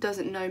that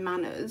doesn't know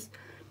manners,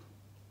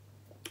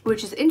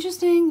 which is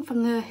interesting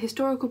from the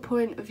historical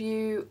point of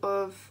view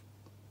of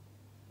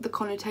the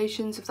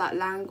connotations of that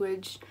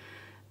language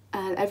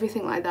and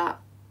everything like that.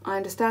 I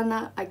understand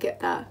that, I get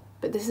that,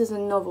 but this is a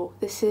novel,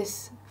 this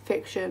is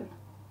fiction.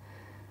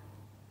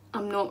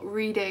 I'm not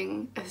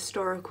reading a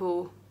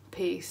historical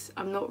piece,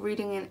 I'm not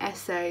reading an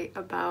essay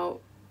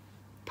about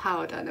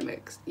power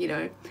dynamics, you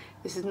know,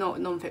 this is not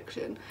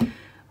non-fiction.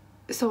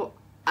 So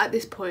at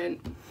this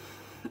point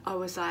I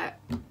was like,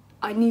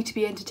 I need to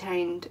be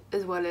entertained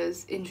as well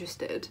as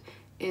interested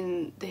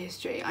in the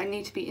history. I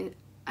need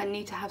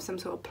to have some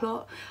sort of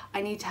plot.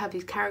 I need to have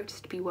these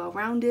characters to be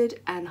well-rounded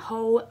and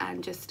whole,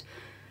 and just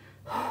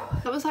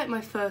that was like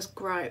my first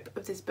gripe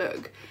of this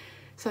book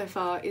so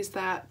far, is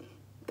that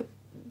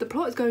the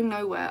plot is going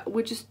nowhere.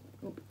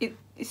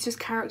 It's just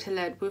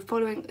character-led. We're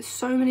following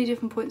so many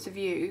different points of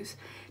views.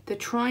 They're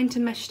trying to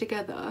mesh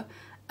together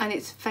and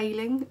it's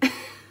failing.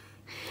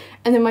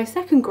 And then my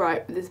second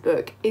gripe with this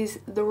book is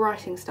the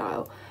writing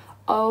style.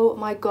 Oh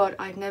my god,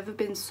 I've never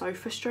been so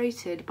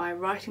frustrated by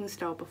writing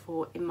style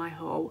before in my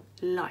whole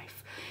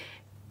life.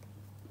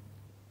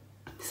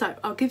 So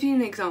I'll give you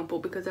an example,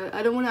 because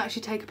I don't want to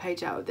actually take a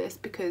page out of this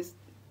because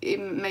it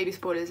may be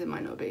spoilers, it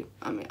might not be.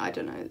 I mean, I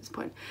don't know at this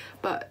point.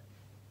 But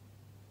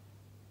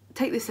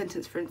take this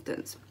sentence for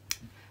instance.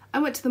 I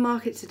went to the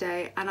market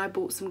today and I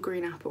bought some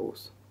green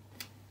apples.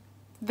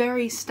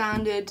 Very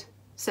standard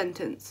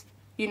sentence.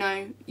 You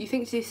know, you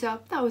think to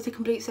yourself, that was a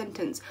complete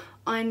sentence.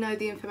 I know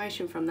the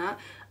information from that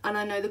and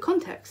I know the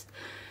context.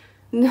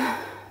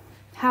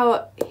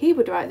 How he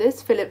would write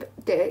this, Philip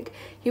Dick,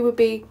 he would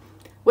be,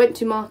 went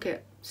to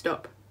market,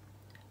 stop.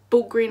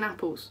 Bought green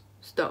apples,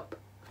 stop.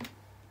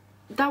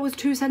 That was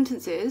 2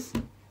 sentences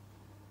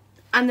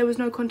and there was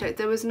no context.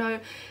 There was no,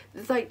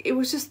 like, it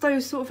was just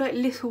those sort of like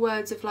little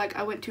words of like,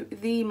 I went to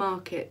the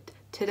market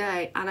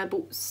today and I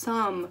bought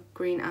some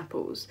green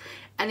apples.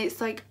 And it's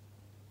like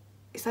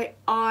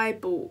I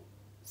bought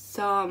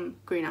some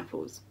green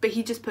apples, but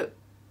he just put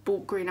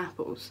bought green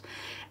apples.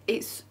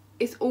 It's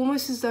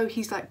almost as though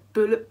he's like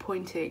bullet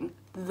pointing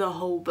the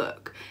whole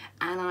book,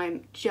 and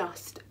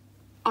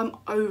I'm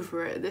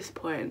over it at this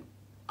point.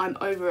 I'm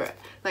over it.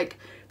 Like,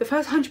 the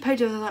first 100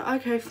 pages I was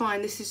like, okay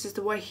fine, this is just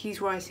the way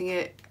he's writing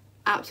it,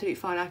 absolutely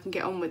fine, I can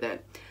get on with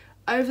it.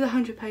 Over the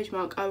 100-page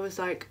mark I was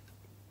like,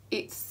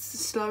 it's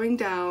slowing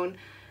down,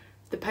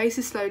 the pace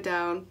is slowed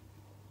down,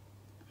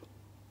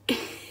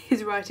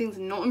 his writing's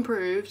not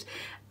improved,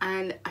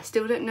 and I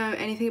still don't know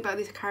anything about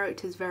these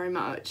characters very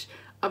much,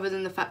 other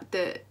than the fact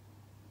that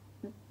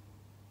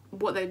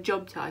what their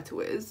job title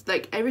is.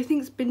 Like,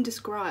 everything's been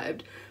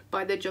described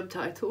by their job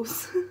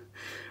titles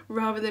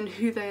rather than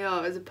who they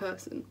are as a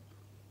person.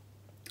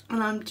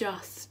 And I'm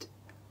just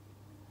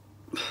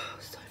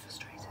so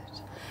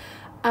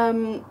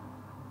frustrated.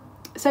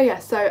 So yeah,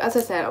 so as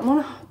I said, I'm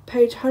on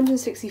page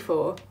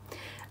 164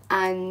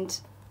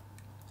 and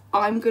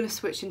I'm going to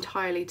switch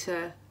entirely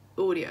to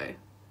audio.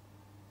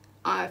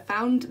 I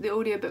found the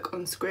audiobook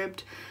on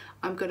Scribd.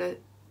 I'm going to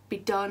be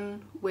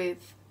done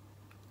with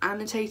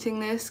annotating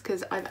this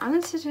because I've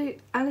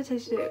annotated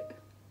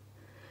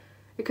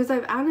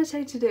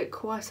it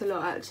quite a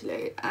lot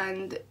actually,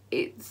 and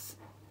it's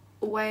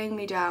weighing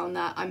me down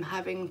that I'm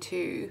having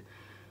to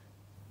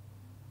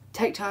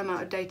take time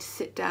out of the day to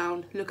sit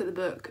down, look at the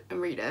book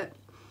and read it.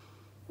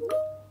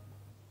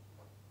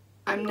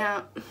 I'm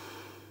now...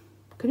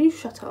 Can you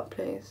shut up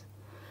please?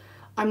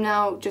 I'm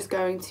now just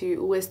going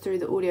to whiz through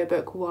the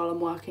audiobook while I'm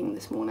working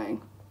this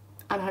morning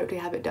and hopefully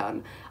have it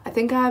done. I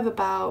think I have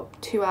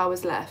about 2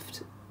 hours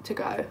left to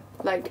go.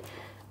 Like,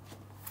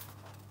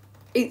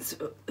 it's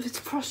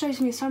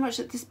frustrating me so much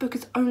that this book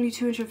is only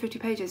 250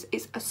 pages.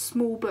 It's a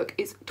small book.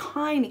 It's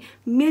tiny,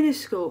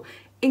 minuscule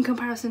in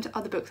comparison to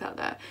other books out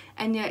there,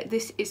 and yet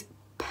this is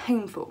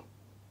painful.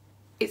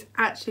 It's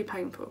actually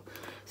painful.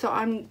 So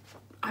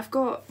I've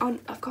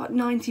got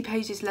 90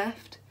 pages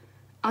left.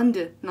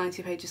 Under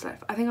 90 pages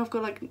left. I think I've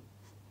got like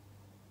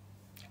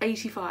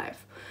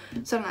 85,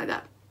 something like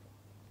that.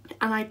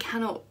 And I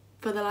cannot,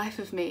 for the life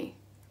of me,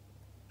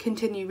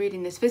 continue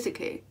reading this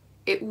physically.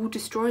 It will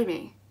destroy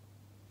me.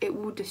 It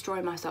will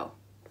destroy my soul.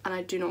 And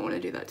I do not want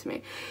to do that to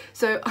me.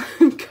 So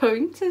I'm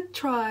going to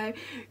try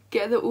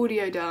get the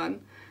audio done.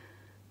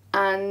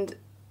 And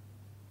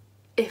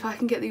if I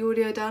can get the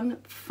audio done,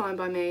 fine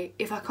by me.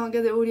 If I can't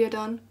get the audio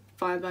done,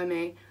 fine by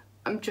me.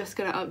 I'm just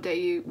going to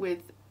update you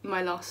with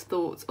my last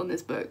thoughts on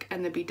this book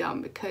and then be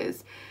done,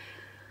 because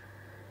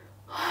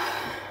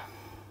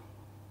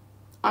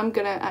I'm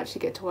gonna actually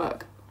get to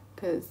work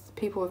because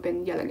people have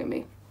been yelling at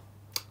me.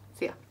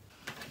 So yeah.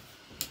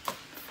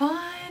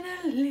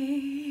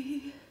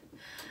 Finally,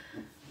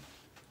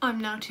 I'm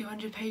now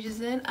 200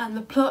 pages in and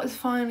the plot is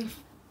finally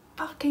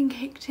fucking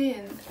kicked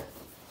in.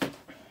 I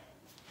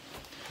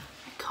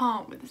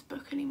can't with this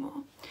book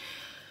anymore.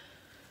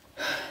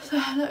 So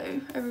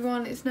hello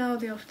everyone, it's now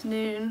the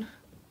afternoon.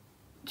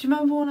 Do you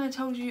remember when I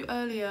told you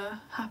earlier,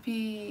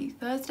 happy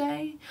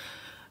Thursday?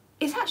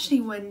 It's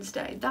actually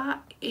Wednesday.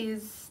 That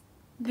is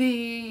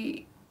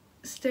the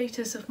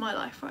status of my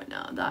life right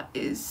now. That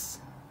is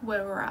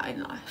where we're at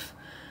in life.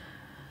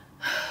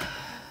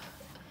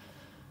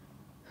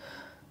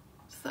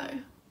 So,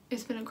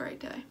 it's been a great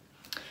day.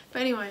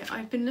 But anyway,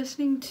 I've been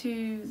listening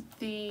to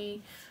the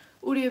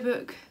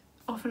audiobook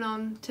off and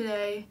on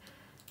today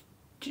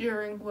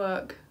during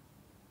work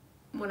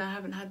when I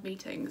haven't had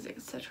meetings,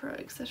 etc,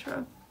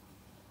 etc.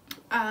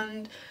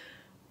 And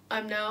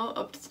I'm now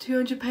up to the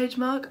 200 page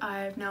mark. I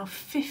have now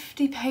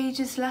 50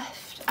 pages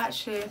left.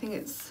 Actually, I think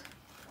it's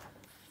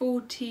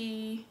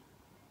 47.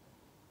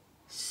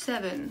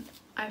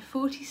 I have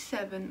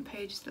 47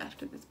 pages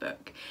left of this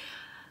book.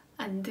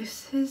 And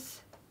this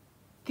is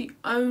the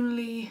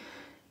only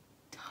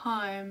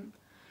time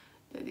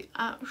that the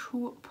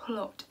actual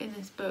plot in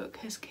this book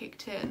has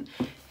kicked in.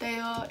 They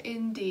are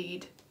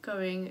indeed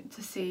going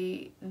to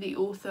see the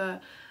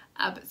author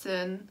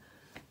Abbottson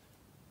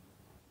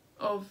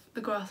of The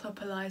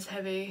Grasshopper Lies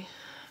Heavy,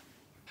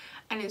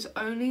 and it's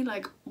only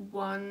like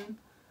one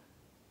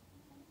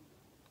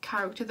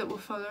character that we're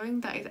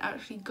following that is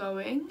actually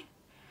going.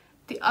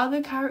 The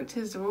other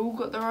characters have all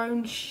got their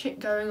own shit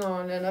going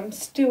on and I'm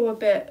still a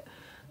bit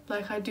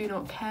like I do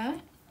not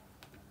care.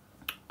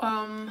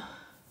 So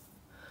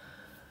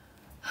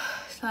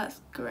that's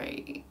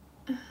great.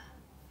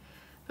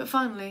 But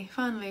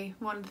finally,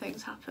 one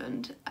thing's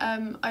happened.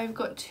 I've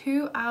got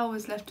 2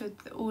 hours left of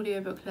the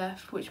audiobook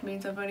left, which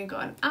means I've only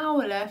got an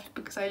hour left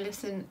because I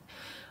listen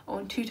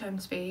on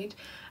 2x speed,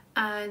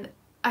 and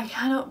I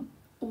cannot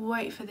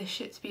wait for this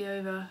shit to be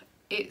over.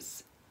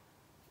 It's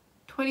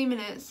 20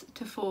 minutes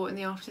to 4 in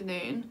the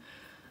afternoon.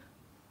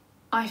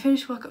 I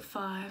finish work at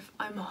 5.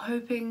 I'm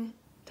hoping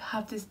to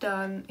have this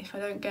done if I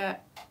don't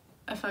get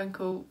a phone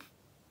call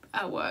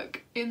at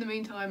work. In the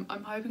meantime,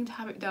 I'm hoping to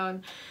have it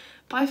done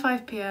by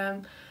 5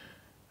 PM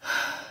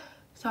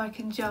so I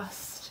can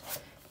just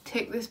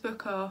tick this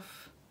book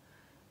off,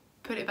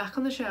 put it back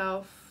on the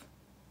shelf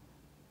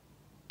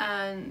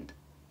and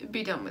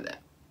be done with it.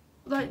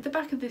 Like the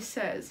back of this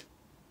says,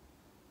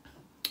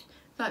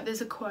 like there's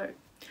a quote,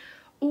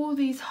 "All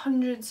these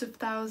hundreds of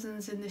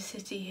thousands in this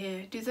city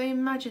here, do they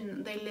imagine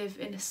that they live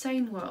in a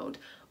sane world,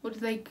 or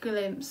do they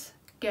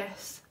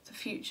guess the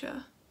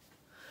future?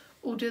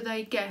 Or do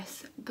they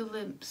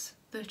glimpse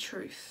the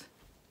truth?"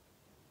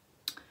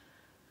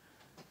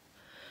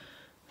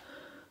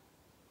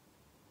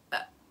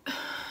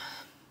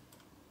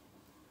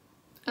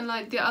 And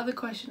like the other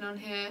question on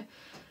here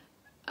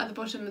at the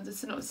bottom of the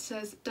synopsis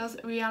says, does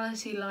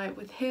reality lie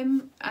with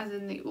him, as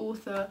in the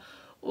author,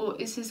 or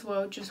is his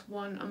world just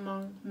one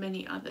among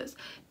many others?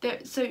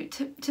 So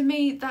to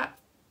me that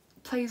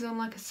plays on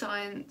like a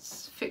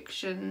science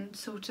fiction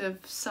sort of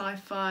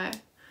sci-fi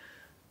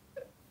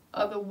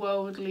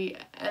otherworldly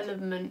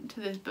element to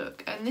this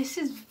book, and this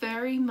is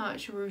very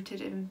much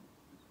rooted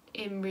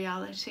in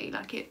reality.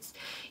 Like it's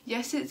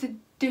a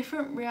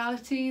different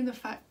reality in the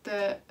fact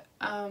that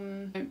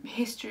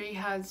history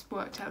has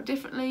worked out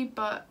differently,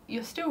 but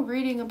you're still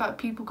reading about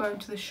people going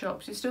to the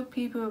shops, you're still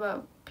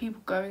about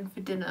people going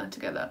for dinner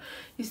together,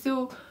 you're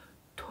still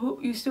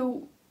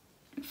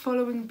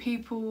following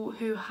people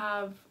who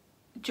have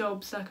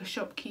jobs like a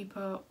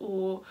shopkeeper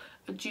or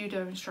a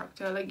judo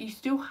instructor. Like you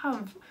still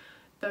have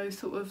those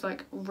sort of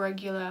like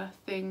regular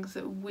things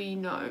that we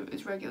know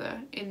is regular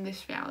in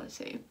this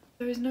reality.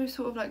 There is no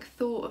sort of like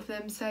thought of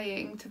them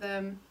saying to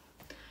them,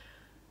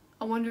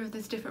 I wonder if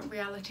there's different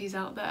realities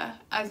out there,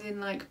 as in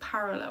like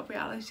parallel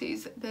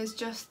realities. There's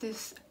just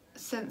this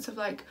sense of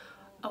like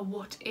a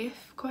what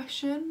if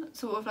question,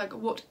 sort of like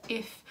what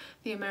if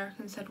the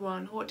Americans had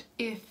won, what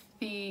if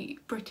the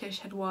British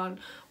had won,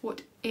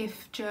 what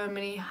if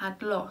Germany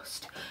had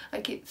lost.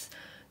 Like it's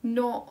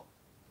not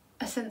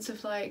a sense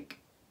of like,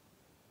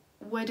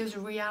 where does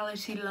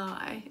reality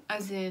lie,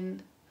 as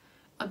in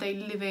are they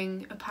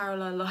living a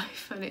parallel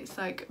life and it's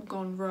like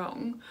gone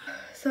wrong.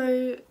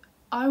 So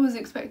I was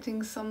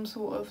expecting some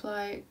sort of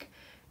like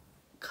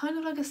kind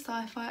of like a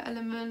sci-fi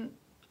element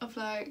of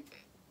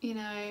like, you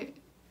know,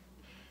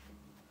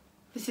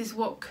 this is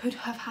what could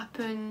have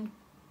happened,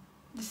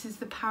 this is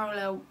the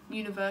parallel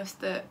universe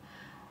that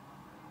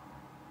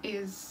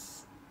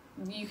is,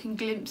 you can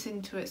glimpse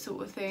into it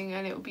sort of thing,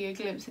 and it will be a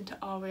glimpse into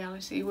our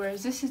reality.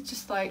 Whereas this is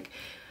just like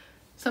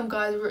some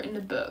guy's written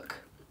a book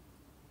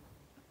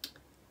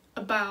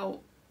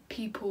about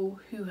people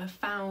who have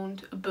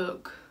found a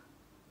book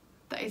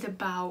that is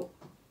about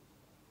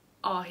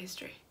our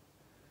history,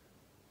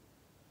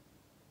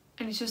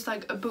 and it's just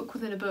like a book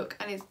within a book,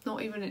 and it's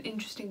not even an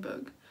interesting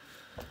book.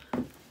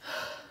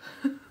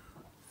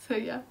 So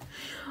yeah,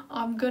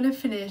 I'm gonna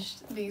finish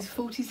these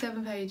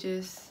 47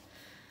 pages.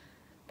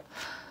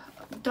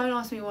 Don't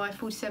ask me why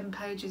 47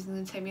 pages is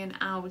gonna take me an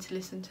hour to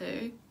listen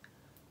to.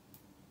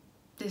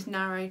 This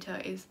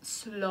narrator is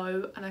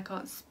slow and I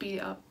can't speed it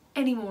up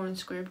anymore in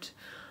Scribd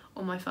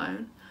on my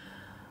phone,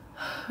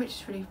 which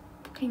is really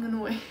fucking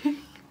annoying.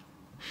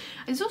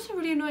 It's also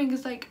really annoying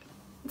because like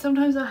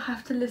sometimes I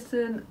have to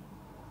listen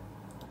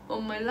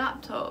on my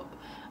laptop,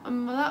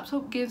 and my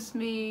laptop gives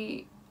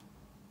me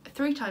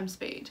 3 times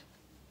speed,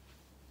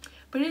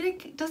 but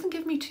it doesn't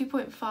give me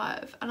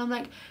 2.5, and I'm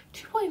like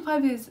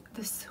 2.5 is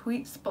the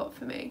sweet spot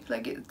for me.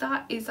 Like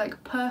that is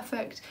like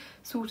perfect,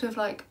 sort of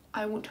like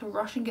I want to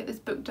rush and get this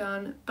book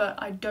done,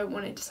 but I don't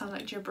want it to sound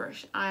like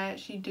gibberish. I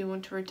actually do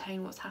want to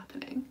retain what's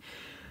happening.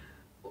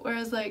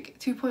 Whereas like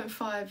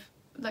 2.5,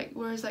 like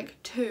whereas like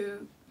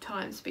 2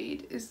 times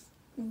speed is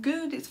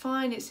good, it's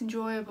fine, it's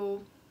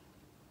enjoyable,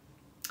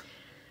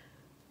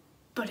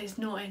 but it's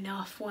not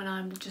enough when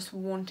I'm just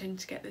wanting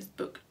to get this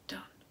book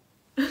done.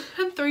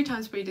 And 3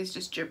 times speed is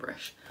just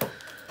gibberish.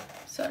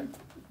 So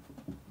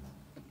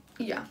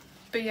yeah,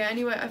 but yeah,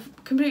 anyway, I've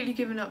completely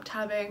given up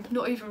tabbing,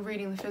 not even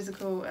reading the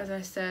physical, as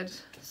I said,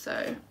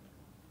 so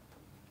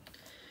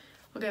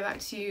I'll go back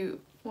to you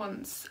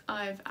once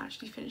I've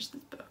actually finished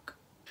this book.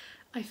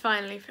 I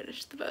finally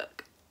finished the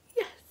book.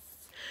 Yes,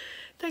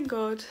 thank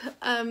God.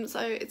 So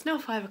it's now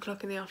 5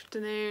 o'clock in the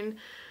afternoon.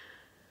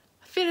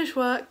 I finished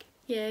work,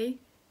 yay,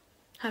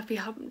 happy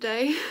hump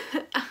day,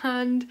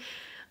 and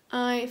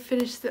I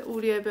finished the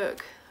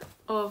audiobook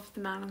of The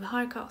Man in the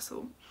High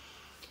Castle.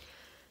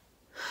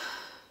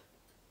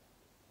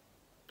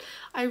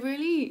 I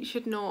really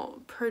should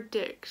not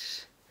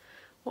predict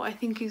what I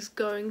think is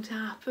going to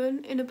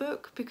happen in a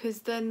book,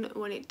 because then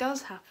when it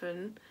does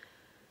happen,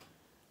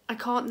 I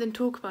can't then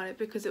talk about it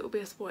because it will be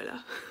a spoiler.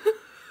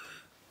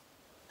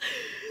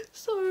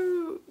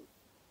 So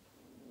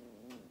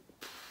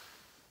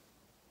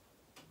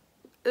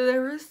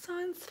there is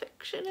science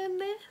fiction in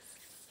this.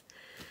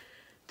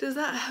 Does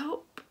that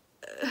help?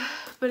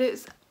 But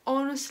it's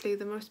honestly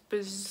the most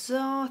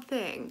bizarre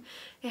thing.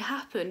 It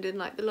happened in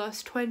like the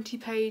last 20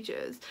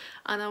 pages,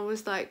 and I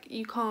was like,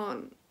 you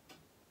can't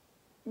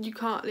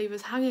leave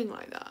us hanging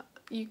like that.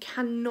 You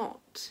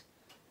cannot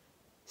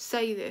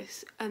say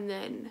this and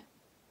then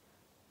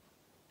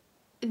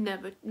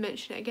never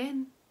mention it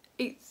again.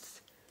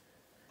 It's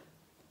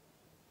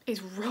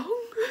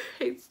wrong.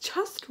 It's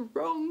just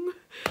wrong.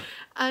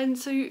 And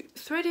so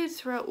threaded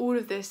throughout all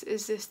of this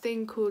is this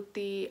thing called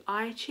the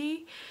I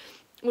Ching,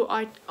 or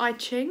I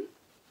Ching.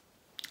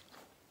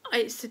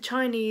 It's a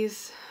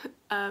Chinese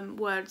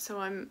word, so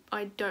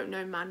I don't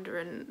know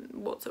Mandarin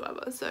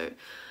whatsoever, so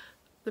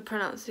the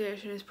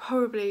pronunciation is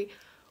probably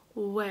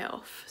way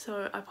off,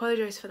 so I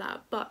apologise for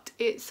that. But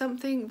it's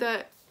something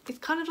that, it's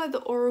kind of like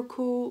the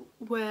oracle,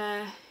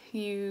 where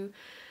you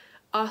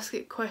ask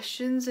it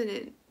questions and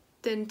it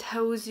then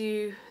tells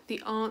you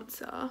the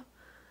answer,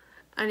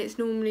 and it's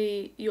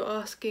normally you're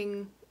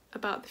asking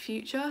about the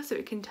future, so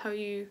it can tell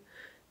you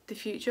the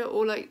future,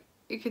 or like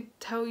it could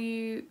tell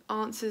you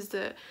answers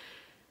that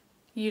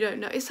you don't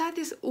know. It's like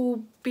this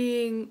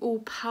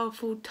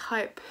all-powerful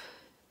type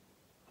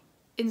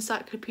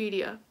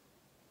encyclopedia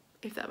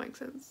if that makes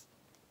sense.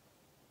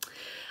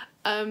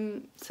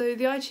 So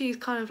the IG is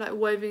kind of like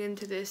woven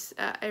into this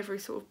at every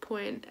sort of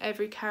point.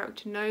 Every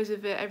character knows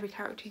of it, every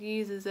character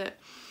uses it.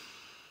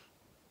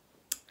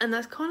 And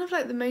that's kind of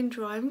like the main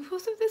driving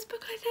force of this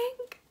book, I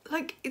think.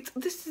 Like,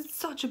 this is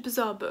such a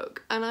bizarre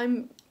book,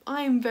 and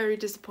I'm very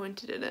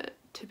disappointed in it,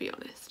 to be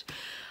honest.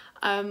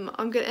 I'm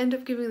gonna end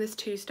up giving this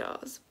 2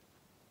 stars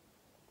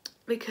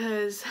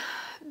because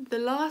the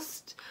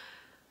last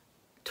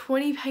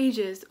 20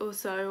 pages or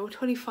so, or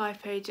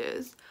 25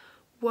 pages,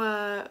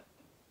 were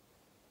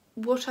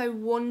what I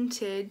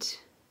wanted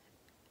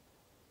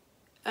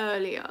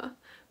earlier,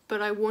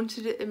 but I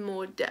wanted it in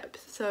more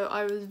depth. So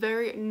I was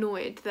very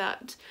annoyed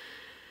that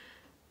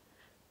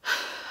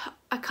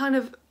I kind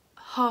of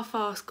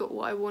half-assed got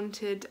what I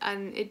wanted,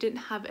 and it didn't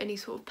have any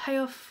sort of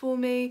payoff for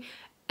me,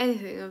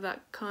 anything of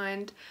that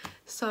kind.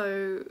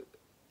 So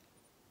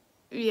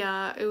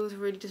yeah, it was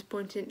really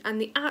disappointing.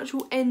 And the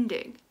actual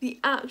ending, the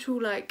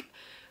actual like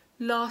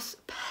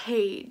last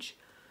page,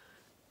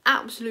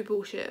 absolute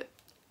bullshit.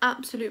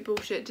 Absolute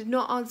bullshit. Did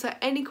not answer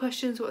any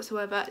questions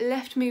whatsoever,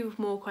 left me with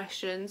more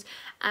questions,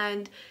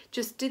 and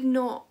just did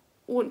not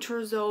want to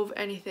resolve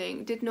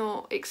anything, did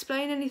not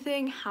explain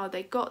anything, how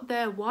they got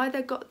there, why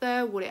they got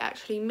there, what it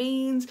actually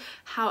means,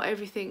 how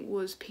everything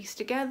was pieced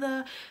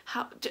together,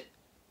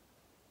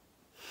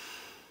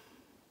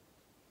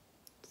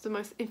 it's the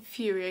most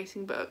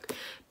infuriating book.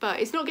 But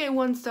it's not getting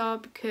 1 star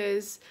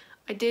because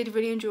I did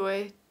really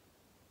enjoy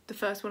the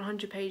first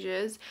 100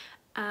 pages,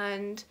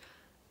 and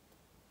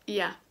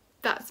yeah,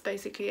 that's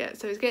basically it.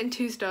 So it's getting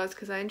 2 stars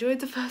because I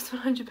enjoyed the first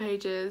 100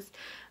 pages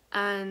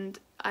and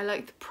I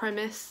liked the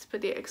premise, but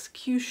the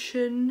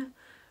execution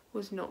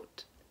was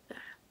not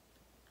there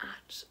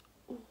at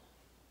all.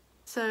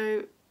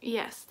 So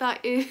yes,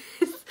 that is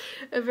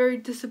a very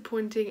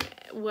disappointing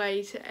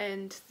way to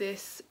end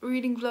this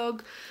reading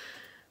vlog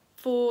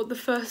for the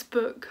first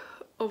book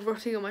of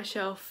Rotting on My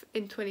Shelf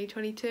in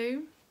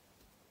 2022.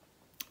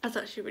 That's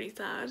actually really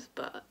sad,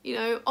 but you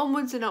know,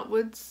 onwards and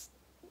upwards.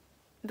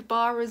 The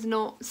bar is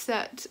not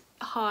set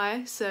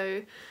high,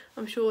 so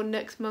I'm sure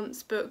next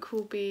month's book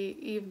will be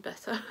even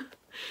better.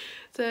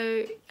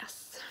 So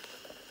yes,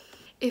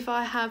 if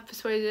I have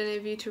persuaded any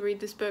of you to read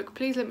this book,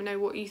 please let me know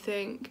what you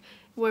think,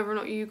 whether or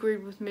not you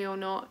agreed with me or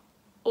not,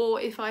 or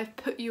if I've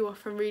put you off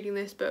from reading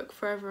this book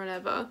forever and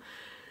ever.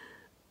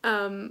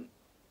 I'm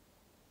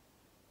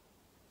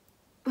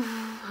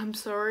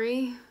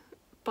sorry,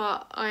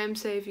 but I am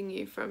saving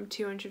you from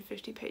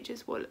 250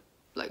 pages worth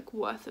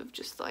of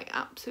just like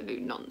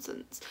absolute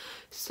nonsense,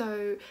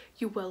 so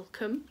you're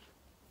welcome.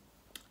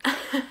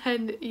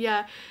 And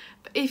yeah,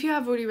 if you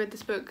have already read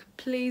this book,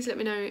 please let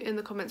me know in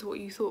the comments what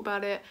you thought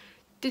about it.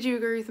 Did you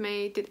agree with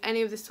me? Did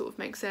any of this sort of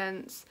make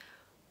sense?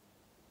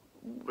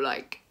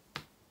 Like,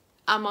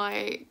 am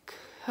I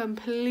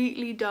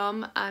completely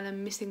dumb and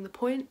I'm missing the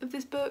point of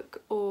this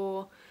book,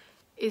 or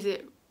is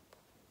it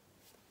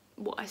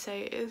what I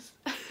say it is?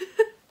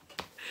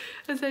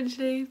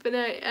 Essentially. But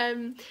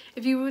no,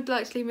 if you would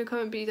like to leave me a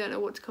comment but you don't know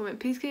what to comment,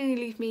 please can you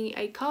leave me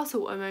a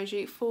castle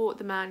emoji for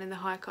the man in the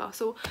high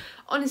castle.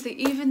 Honestly,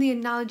 even the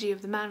analogy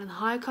of the man in the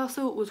high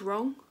castle was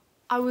wrong.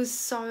 I was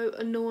so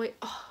annoyed.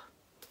 Oh.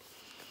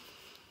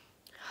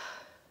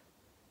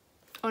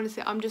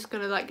 Honestly, I'm just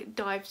gonna like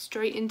dive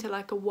straight into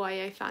like a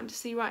YA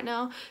fantasy right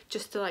now,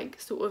 just to like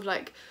sort of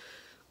like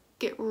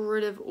get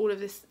rid of all of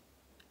this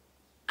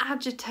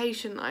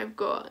agitation that I've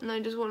got, and I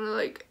just want to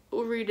like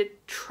read a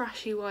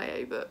trashy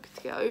YA book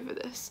to get over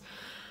this.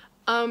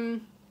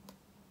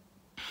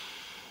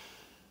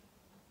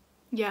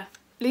 Yeah,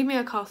 leave me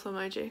a castle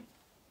emoji.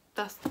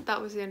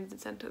 That was the end of the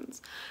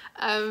sentence.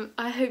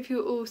 I hope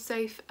you're all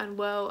safe and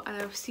well, and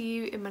I will see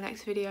you in my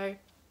next video.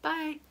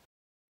 Bye.